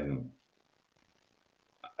 And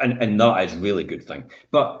that is really good thing.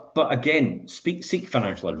 But again, seek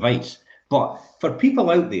financial advice. But for people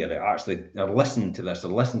out there that actually are listening to this,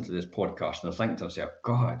 or listen to this podcast, and they're thinking to themselves,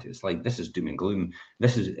 "God, it's like this is doom and gloom.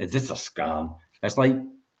 Is this a scam?" It's like,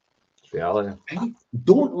 it's reality.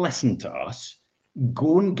 Don't listen to us.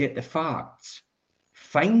 Go and get the facts.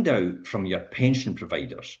 Find out from your pension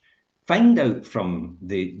providers. Find out from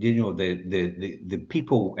the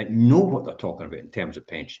people that know what they're talking about in terms of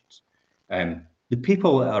pensions. The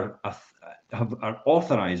people that are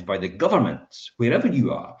authorised by the governments, wherever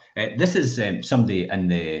you are. This is somebody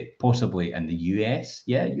possibly in the US.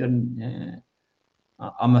 Yeah,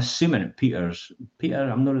 I'm assuming Peter,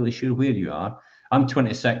 I'm not really sure where you are. I'm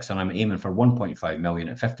 26 and I'm aiming for 1.5 million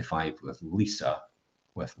at 55 with LISA,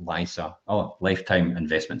 Lifetime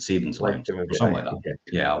Investment Savings Allowance, or something like that. Okay.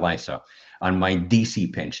 Yeah, LISA. And my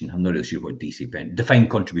DC pension, I'm not really sure what DC pension, defined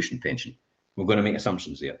contribution pension. We're going to make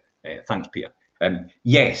assumptions there. Thanks, Peter.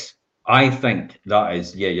 Yes, I think that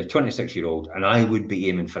is, you're 26-year-old, and I would be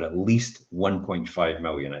aiming for at least 1.5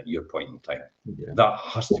 million at your point in time. Yeah. That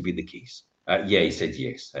has to be the case. He said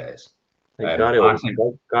yes, it is.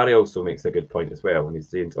 Gary also makes a good point as well when he's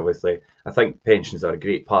saying, obviously, I think pensions are a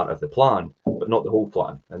great part of the plan, but not the whole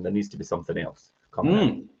plan, and there needs to be something else coming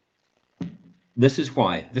in. This is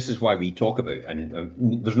why we talk about,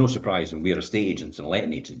 and there's no surprise, and we're estate agents and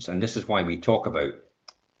letting agents, and this is why we talk about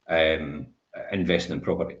investing in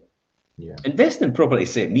property. Yeah. Investing in property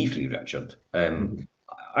set me free, Richard.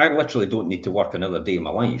 I literally don't need to work another day of my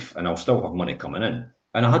life, and I'll still have money coming in.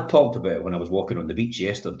 And I had talked about it when I was walking on the beach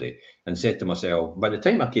yesterday, and said to myself, by the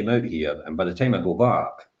time I came out here and by the time I go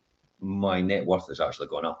back, my net worth has actually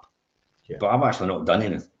gone up. Yeah. But I've actually not done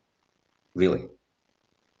anything, really.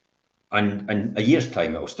 And a year's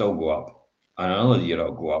time, it'll still go up. And another year,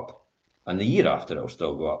 it'll go up. And the year after, it'll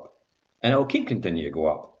still go up. And it'll continue to go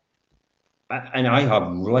up. And I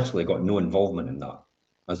have literally got no involvement in that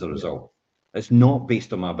as a result. It's not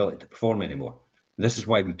based on my ability to perform anymore. This is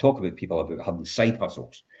why we talk about people about having side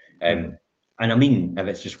hustles. And I mean, if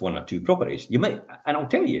it's just 1 or 2 properties, you might, and I'll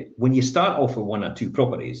tell you, when you start off with 1 or 2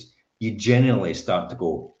 properties, you generally start to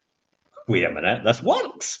go, wait a minute, this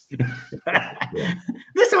works.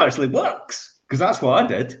 This actually works, because that's what I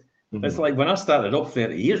did. It's like when I started up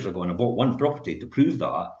 30 years ago and I bought 1 property to prove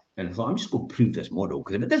that, and I thought, I'm just going to prove this model,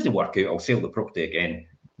 because if it doesn't work out, I'll sell the property again.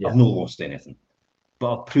 I've not lost anything,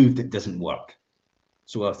 but I've proved it doesn't work.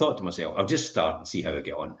 So I thought to myself, I'll just start and see how I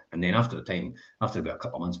get on. And then after about a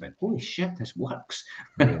couple of months, I went, holy shit, this works.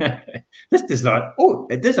 This does not,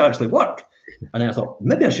 it does actually work. And then I thought,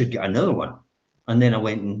 maybe I should get another one. And then I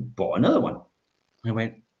went and bought another one. And I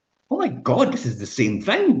went, oh my God, this is the same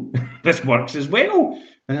thing. This works as well.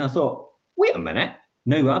 And then I thought, wait a minute,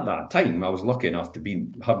 Now, at that time, I was lucky enough to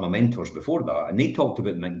have my mentors before that, and they talked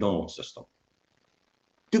about the McDonald's system.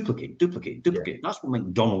 Duplicate, duplicate, duplicate. Yeah. That's what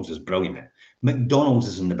McDonald's is brilliant at. McDonald's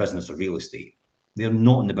is in the business of real estate. They're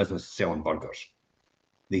not in the business of selling burgers.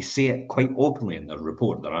 They say it quite openly in their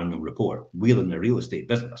report, their annual report. We're in the real estate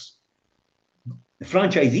business. The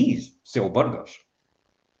franchisees sell burgers,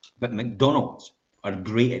 but McDonald's are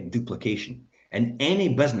great at duplication. In any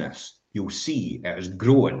business, you'll see it has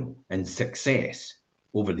grown in success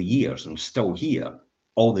over the years and still here.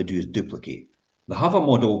 All they do is duplicate. They have a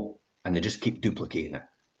model and they just keep duplicating it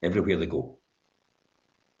everywhere they go.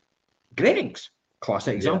 Greggs,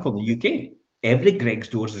 classic example in the UK. Every Greggs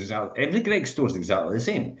store is exactly the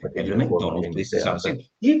same. Every McDonald's place is exactly the same.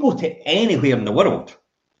 You go to anywhere in the world,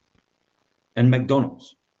 in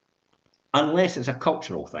McDonald's, unless it's a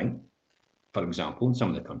cultural thing, for example, in some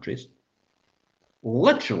of the countries,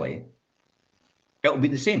 literally, it'll be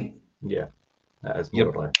the same. Yeah, that is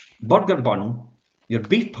your burger bun, your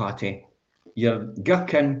beef patty, your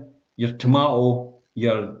gherkin, your tomato,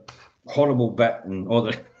 your horrible bit, and all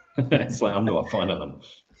the. It's like I'm not a fan of them,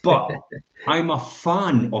 but I'm a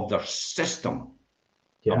fan of their system.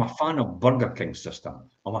 Yeah. I'm a fan of Burger King's system.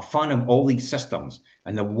 I'm a fan of all these systems.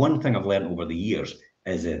 And the one thing I've learned over the years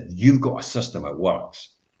is that you've got a system that works.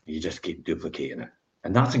 You just keep duplicating it.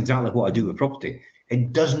 And that's exactly what I do with property.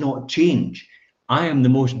 It does not change. I am the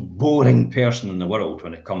most boring person in the world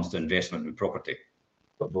when it comes to investment in property.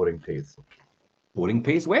 But boring pays. Boring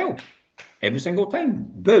pays well. Every single time.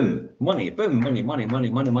 Boom, money, money, money, money, money,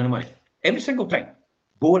 money, money. Every single time.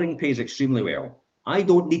 Boring pays extremely well. I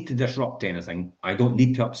don't need to disrupt anything. I don't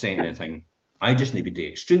need to upset anything. I just need to be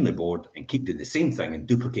extremely bored and keep doing the same thing and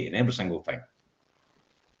duplicating every single thing.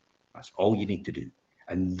 That's all you need to do.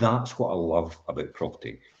 And that's what I love about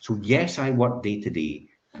property. So yes, I work day to day,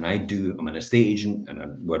 and I'm an estate agent,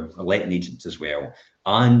 and we're letting agents as well.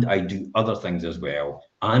 And I do other things as well.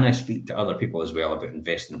 And I speak to other people as well about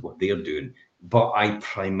investing in what they're doing. But I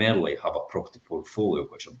primarily have a property portfolio,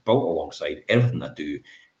 which I've built alongside everything I do.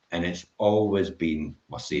 And it's always been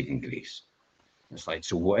my saving grace. It's like,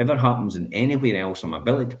 so whatever happens in anywhere else, my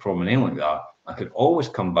ability to perform anything like that, I could always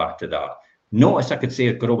come back to that. Notice I could say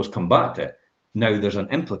I could always come back to it. Now, there's an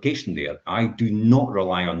implication there. I do not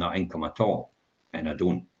rely on that income at all. And I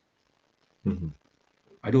don't. Mm-hmm.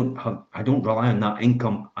 I don't rely on that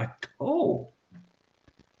income at all.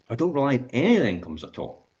 I don't rely on any of the incomes at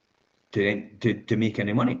all to make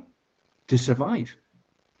any money, to survive.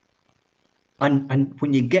 And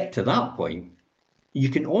when you get to that point, you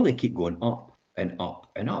can only keep going up and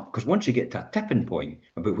up and up. Because once you get to a tipping point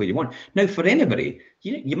about where you want. Now, for anybody,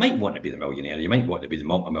 you might want to be the millionaire, you might want to be the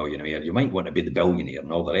multimillionaire, you might want to be the billionaire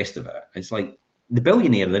and all the rest of it. It's like the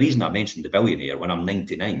billionaire, the reason I mentioned the billionaire when I'm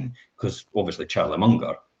 99, because obviously Charlie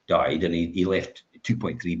Munger died and he left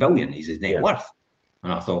 2.3 billion is his net worth.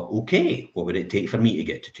 And I thought, okay, what would it take for me to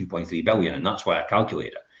get to 2.3 billion? And that's why I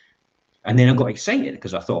calculated it. And then I got excited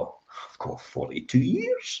because I thought, I've got 42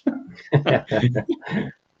 years.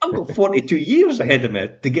 I've got 42 years ahead of me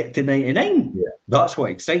to get to 99. Yeah. That's what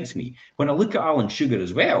excites me. When I look at Alan Sugar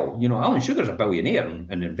as well, Alan Sugar's a billionaire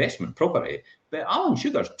in investment property, but Alan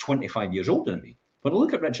Sugar's 25 years older than me. When I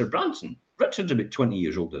look at Richard Branson, Richard's about 20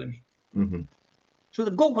 years older than me. Mm-hmm. So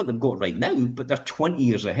they've got what they've got right now, but they're 20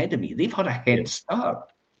 years ahead of me. They've had a head start.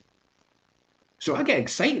 So I get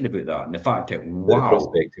excited about that and the fact that wow, the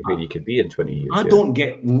prospect of where you could be in 20 years. I don't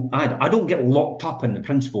get locked up in the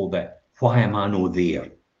principle that why am I not there?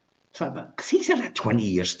 It's like, because he's had a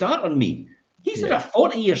 20-year start on me. He's had a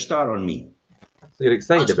 40-year start on me. So you're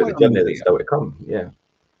excited about the journey that's still to come. Yeah.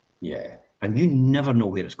 Yeah. And you never know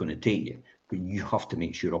where it's going to take you, but you have to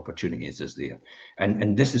make sure opportunities is there.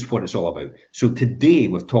 And this is what it's all about. So today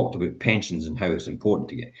we've talked about pensions and how it's important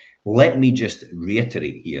to you. Let me just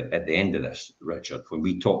reiterate here at the end of this, Richard, when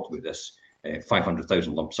we talked about this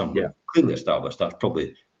 500,000 lump sum, clearly established,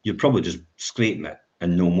 you're probably just scraping it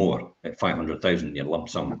and no more at 500,000 in your lump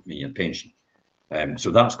sum in your pension. So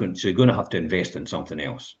you're going to have to invest in something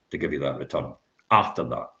else to give you that return after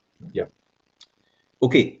that. Yeah.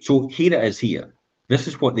 Okay, so here it is here. This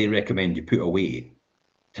is what they recommend you put away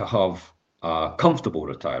to have a comfortable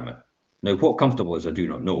retirement. Now, what comfortable is, I do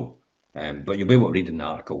not know, but you'll be able to read in the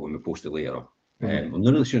article when we post it later on. I'm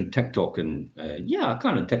not really sure on TikTok and, I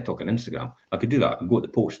can on TikTok and Instagram. I could do that. I can go to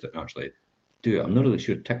the post and actually do it. I'm not really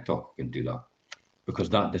sure TikTok can do that because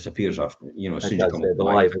that disappears after, as soon as you come the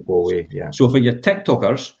live will go away. Yeah. So for your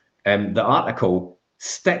TikTokers, the article,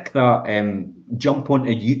 stick that, jump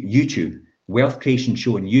onto YouTube, Wealth Creation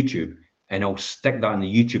Show on YouTube, and I'll stick that in the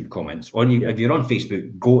YouTube comments. Or if you're on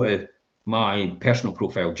Facebook, go to my personal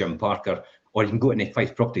profile, Jim Parker, or you can go to the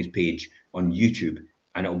Fife Properties page on YouTube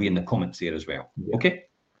and it'll be in the comments there as well. Yeah. Okay.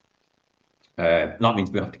 That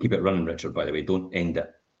means we have to keep it running, Richard, by the way. Don't end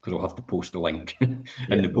it, because we'll have to post the link in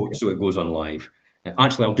the post so it goes on live.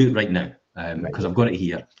 Actually, I'll do it right now, because I've got it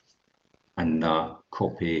here. And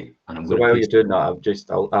copy, and I'm So going to while you're doing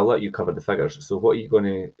that, I'll let you cover the figures. So what are you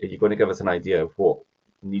going to give us an idea of what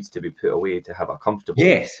needs to be put away to have a comfortable?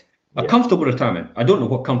 Yes, a comfortable retirement. I don't know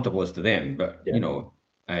what comfortable is to them, but you know,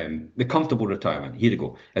 the comfortable retirement. Here you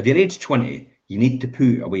go. If you're age 20, you need to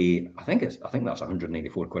put away. I think that's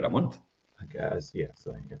 194 quid a month. I guess, yeah.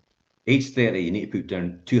 So yeah. Age 30, you need to put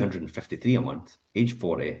down 253 a month. Age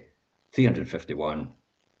 40, 351.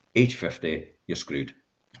 Age 50, you're screwed.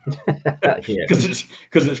 Because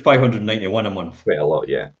it's 591 a month. Quite a lot,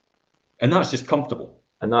 yeah. And that's just comfortable.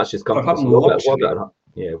 And that's just comfortable. So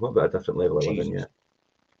what about a different level of living? Yeah.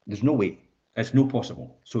 There's no way. It's no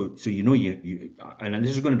possible. So you know you and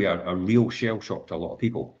this is going to be a real shell shock to a lot of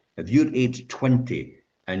people. If you're age 20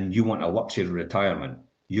 and you want a luxury retirement,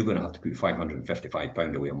 you're going to have to put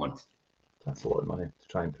 £555 away a month. That's a lot of money to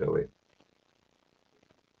try and put away.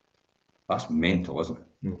 That's mental, isn't it?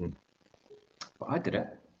 Mm-hmm. But I did it.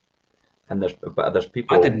 And there's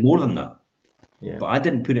people. I did more than that. Yeah. But I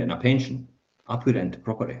didn't put it in a pension. I put it into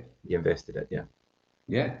property. You invested it, yeah.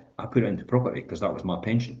 Yeah, I put it into property because that was my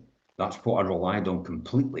pension. That's what I relied on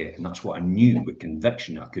completely, and that's what I knew with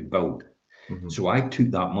conviction I could build. Mm-hmm. So I took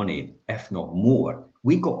that money, if not more.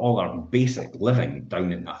 We got all our basic living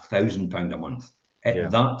down in £1,000 a month. At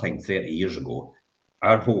that time, 30 years ago,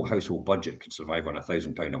 our whole household budget could survive on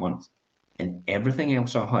 £1,000 a month. And everything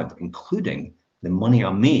else I had, including the money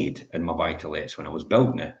I made in my buy-to-lets when I was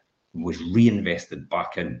building it, was reinvested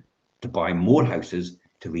back in to buy more houses,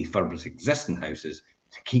 to refurbish existing houses,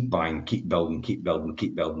 to keep buying, keep building, keep building,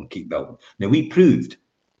 keep building, keep building. Now, we proved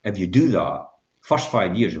if you do that, first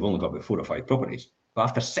 5 years, you've only got about 4 or 5 properties. But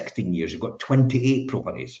after 16 years, you've got 28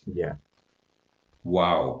 properties. Yeah.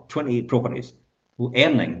 Wow. 28 properties. Well,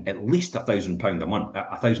 earning at least £1,000 a month,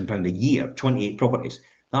 £1,000 a year, 28 properties.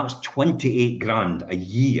 That's 28 grand a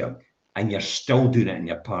year. And you're still doing it in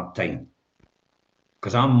your part-time.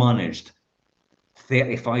 Because I managed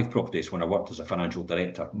 35 properties when I worked as a financial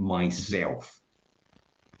director myself,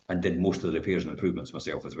 and did most of the repairs and improvements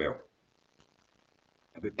myself as well.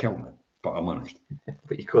 It would kill me, but I managed.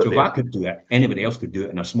 So if I could do it, anybody else could do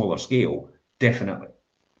it in a smaller scale, definitely.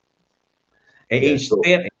 At age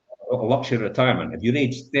 30, a luxury retirement. If you're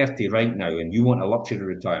age 30 right now and you want a luxury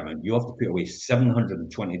retirement, you have to put away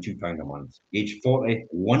 £722 a month. Age 40,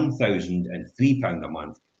 £1,003 a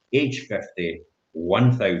month. Age 50,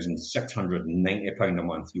 £1,690 a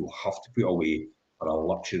month. You have to put away for a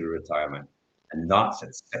luxury retirement. And that's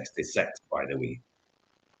at 66, by the way.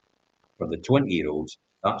 For the 20-year-olds,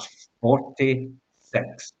 that's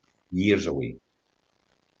 46 years away.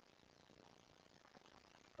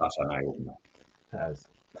 That's an eye-opener. I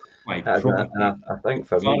think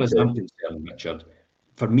for me, as I'm concerned, Richard,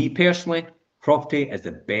 for me personally, property is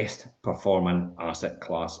the best performing asset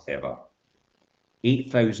class ever.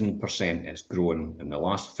 8,000% it's grown in the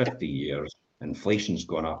last 50 years. Inflation's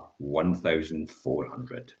gone up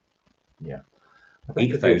 1,400. Yeah.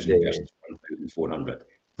 8,000 versus 1,400.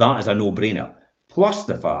 That is a no-brainer. Plus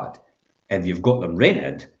the fact, if you've got them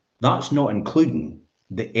rented, that's not including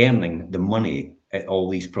the earning, the money that all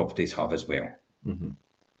these properties have as well. Mm-hmm.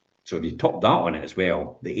 So if you top that on it as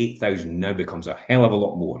well, the 8,000 now becomes a hell of a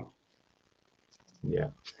lot more. Yeah.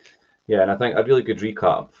 Yeah, and I think a really good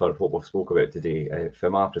recap for what we've spoke about today,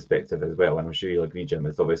 from our perspective as well, and I'm sure you'll agree, Jim,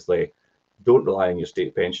 is obviously don't rely on your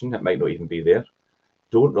state pension. It might not even be there.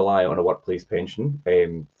 Don't rely on a workplace pension.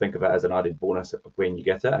 Think of it as an added bonus when you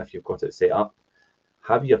get it, if you've got it set up.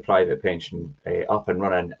 Have your private pension up and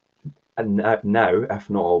running and now, if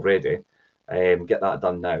not already. Get that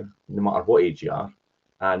done now, no matter what age you are.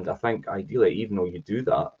 And I think ideally, even though you do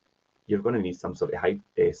that, you're going to need some sort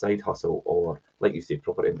of side hustle or, like you say,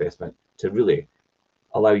 property investment to really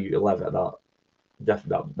allow you to live at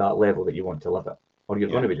that level that you want to live at, or you're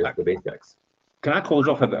going to be just the basics. Can I close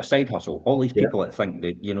off about a side hustle? All these people that think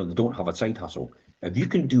that they don't have a side hustle. If you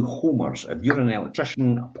can do homers, if you're an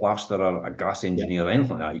electrician, a plasterer, a gas engineer, or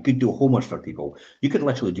anything like that, you could do homers for people. You could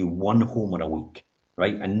literally do one homer a week,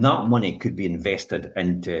 right? And that money could be invested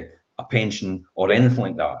into a pension or anything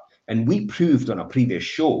like that. And we proved on a previous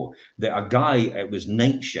show that a guy, it was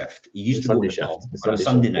night shift. He used to go to the pub on a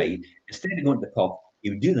Sunday night. Instead of going to the pub, he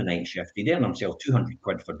would do the night shift. He'd earn himself 200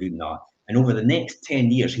 quid for doing that. And over the next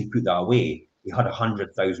 10 years, he put that away. He had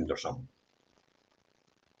 100,000 or something.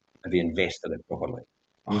 If he invested it properly.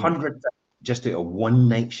 100,000 just out of one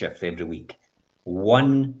night shift every week.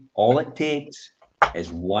 All it takes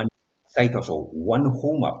is one side hustle, one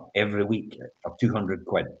home up every week for 200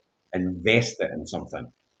 quid, invest it in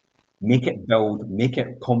something, make it build, make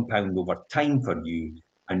it compound over time for you,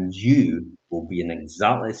 and you will be in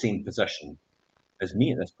exactly the same position as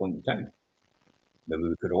me at this point in time. Maybe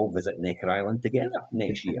we could all visit Necker Island together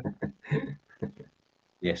next year.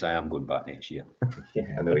 Yes, I am going back next year.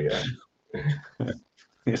 Yeah, I know you are.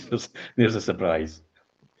 There's a surprise.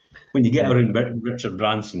 When you get around Richard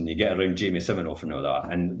Branson, you get around Jamie Siminoff and all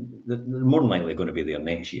that, and they're more than likely going to be there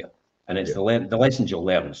next year. And it's the lessons you'll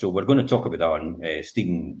learn. So we're going to talk about that on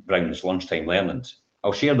Stephen Brown's Lunchtime Learnings.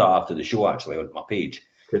 I'll share that after the show, actually, on my page,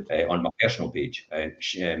 on my personal page.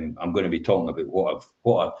 I'm going to be talking about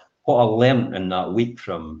what I learned in that week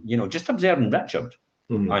from, just observing Richard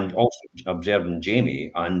and also observing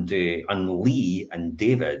Jamie and Lee and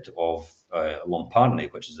David of Lombardi,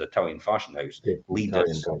 which is the Italian fashion house. Lee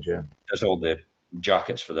does all the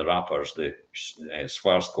jackets for the rappers, the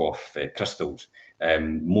Schwarzkopf crystals.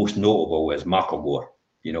 Most notable is Macklemore.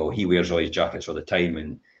 He wears all his jackets all the time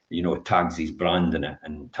and, tags his brand in it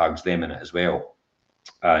and tags them in it as well.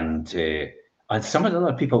 And some of the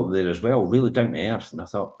other people there as well, really down to earth. And I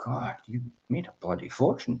thought, God, you made a bloody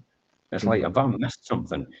fortune. It's like, have I missed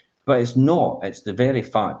something? But it's not. It's the very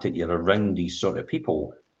fact that you're around these sort of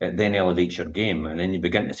people, it then elevates your game, and then you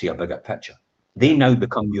begin to see a bigger picture. They now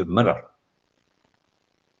become your mirror.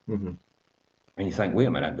 And you think, wait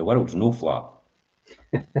a minute, the world's no flat.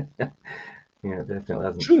 Yeah, definitely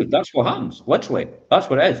isn't. True, that's what happens. Literally, that's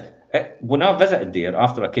what it is. When I visited there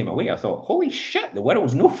after I came away, I thought, holy shit, the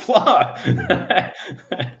world's no flat.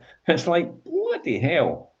 It's like, bloody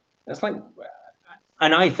hell. It's like,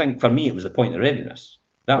 and I think for me, it was the point of readiness.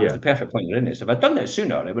 That was the perfect point of readiness. If I'd done that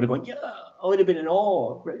sooner, I would have gone, I would have been in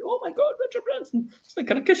awe. Oh my God, Richard Branson. It's like,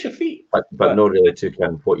 can I kiss your feet? But not really took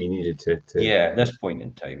in what you needed to. Yeah, at this point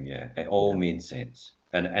in time, it all made sense.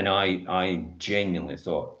 And I genuinely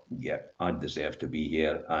thought, I deserve to be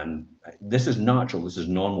here. And this is natural. This is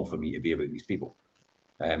normal for me to be about these people.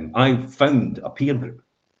 I found a peer group.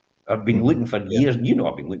 I've been looking for years. I've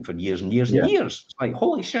been looking for years and years and years. It's like,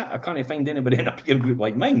 holy shit, I can't find anybody in a peer group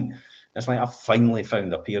like mine. It's like, I finally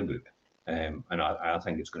found a peer group. And I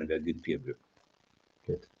think it's going to be a good peer group.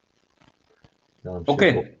 Good. No,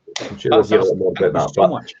 okay. I'm sure we'll hear a little more about that. So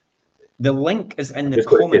much. The link is in the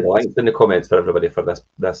comments. The link's in the comments for everybody for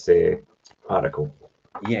this article.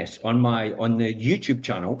 Yes, on the YouTube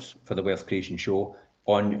channels for the Wealth Creation Show,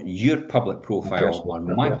 on your public profile,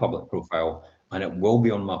 on my public profile, and it will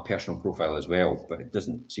be on my personal profile as well, but it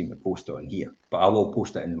doesn't seem to post it on here. But I will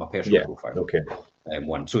post it in my personal profile. Okay.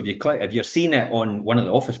 One. So if you're seeing it on one of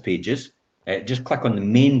the office pages, just click on the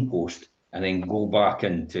main post and then go back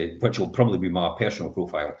into, which will probably be my personal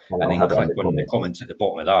profile, and then click on the comments at the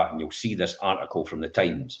bottom of that, and you'll see this article from the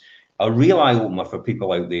Times. A real eye-opener for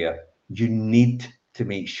people out there. You need to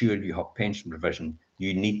make sure you have pension provision.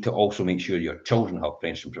 You need to also make sure your children have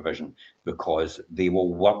pension provision, because they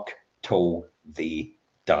will work till they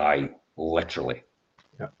die, literally.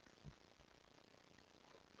 Yep.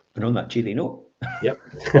 And on that cheery note. Yep.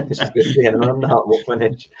 It's just good to on that. We'll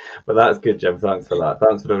finish. But that's good, Jim. Thanks for that.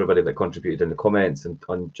 Thanks for everybody that contributed in the comments and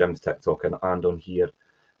on Jim's TikTok and on here,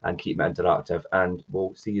 and keep it interactive. And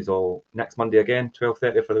we'll see you all next Monday again,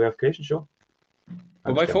 12:30 for the Wealth Creation Show.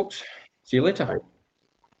 Bye-bye, folks. See you later. Bye.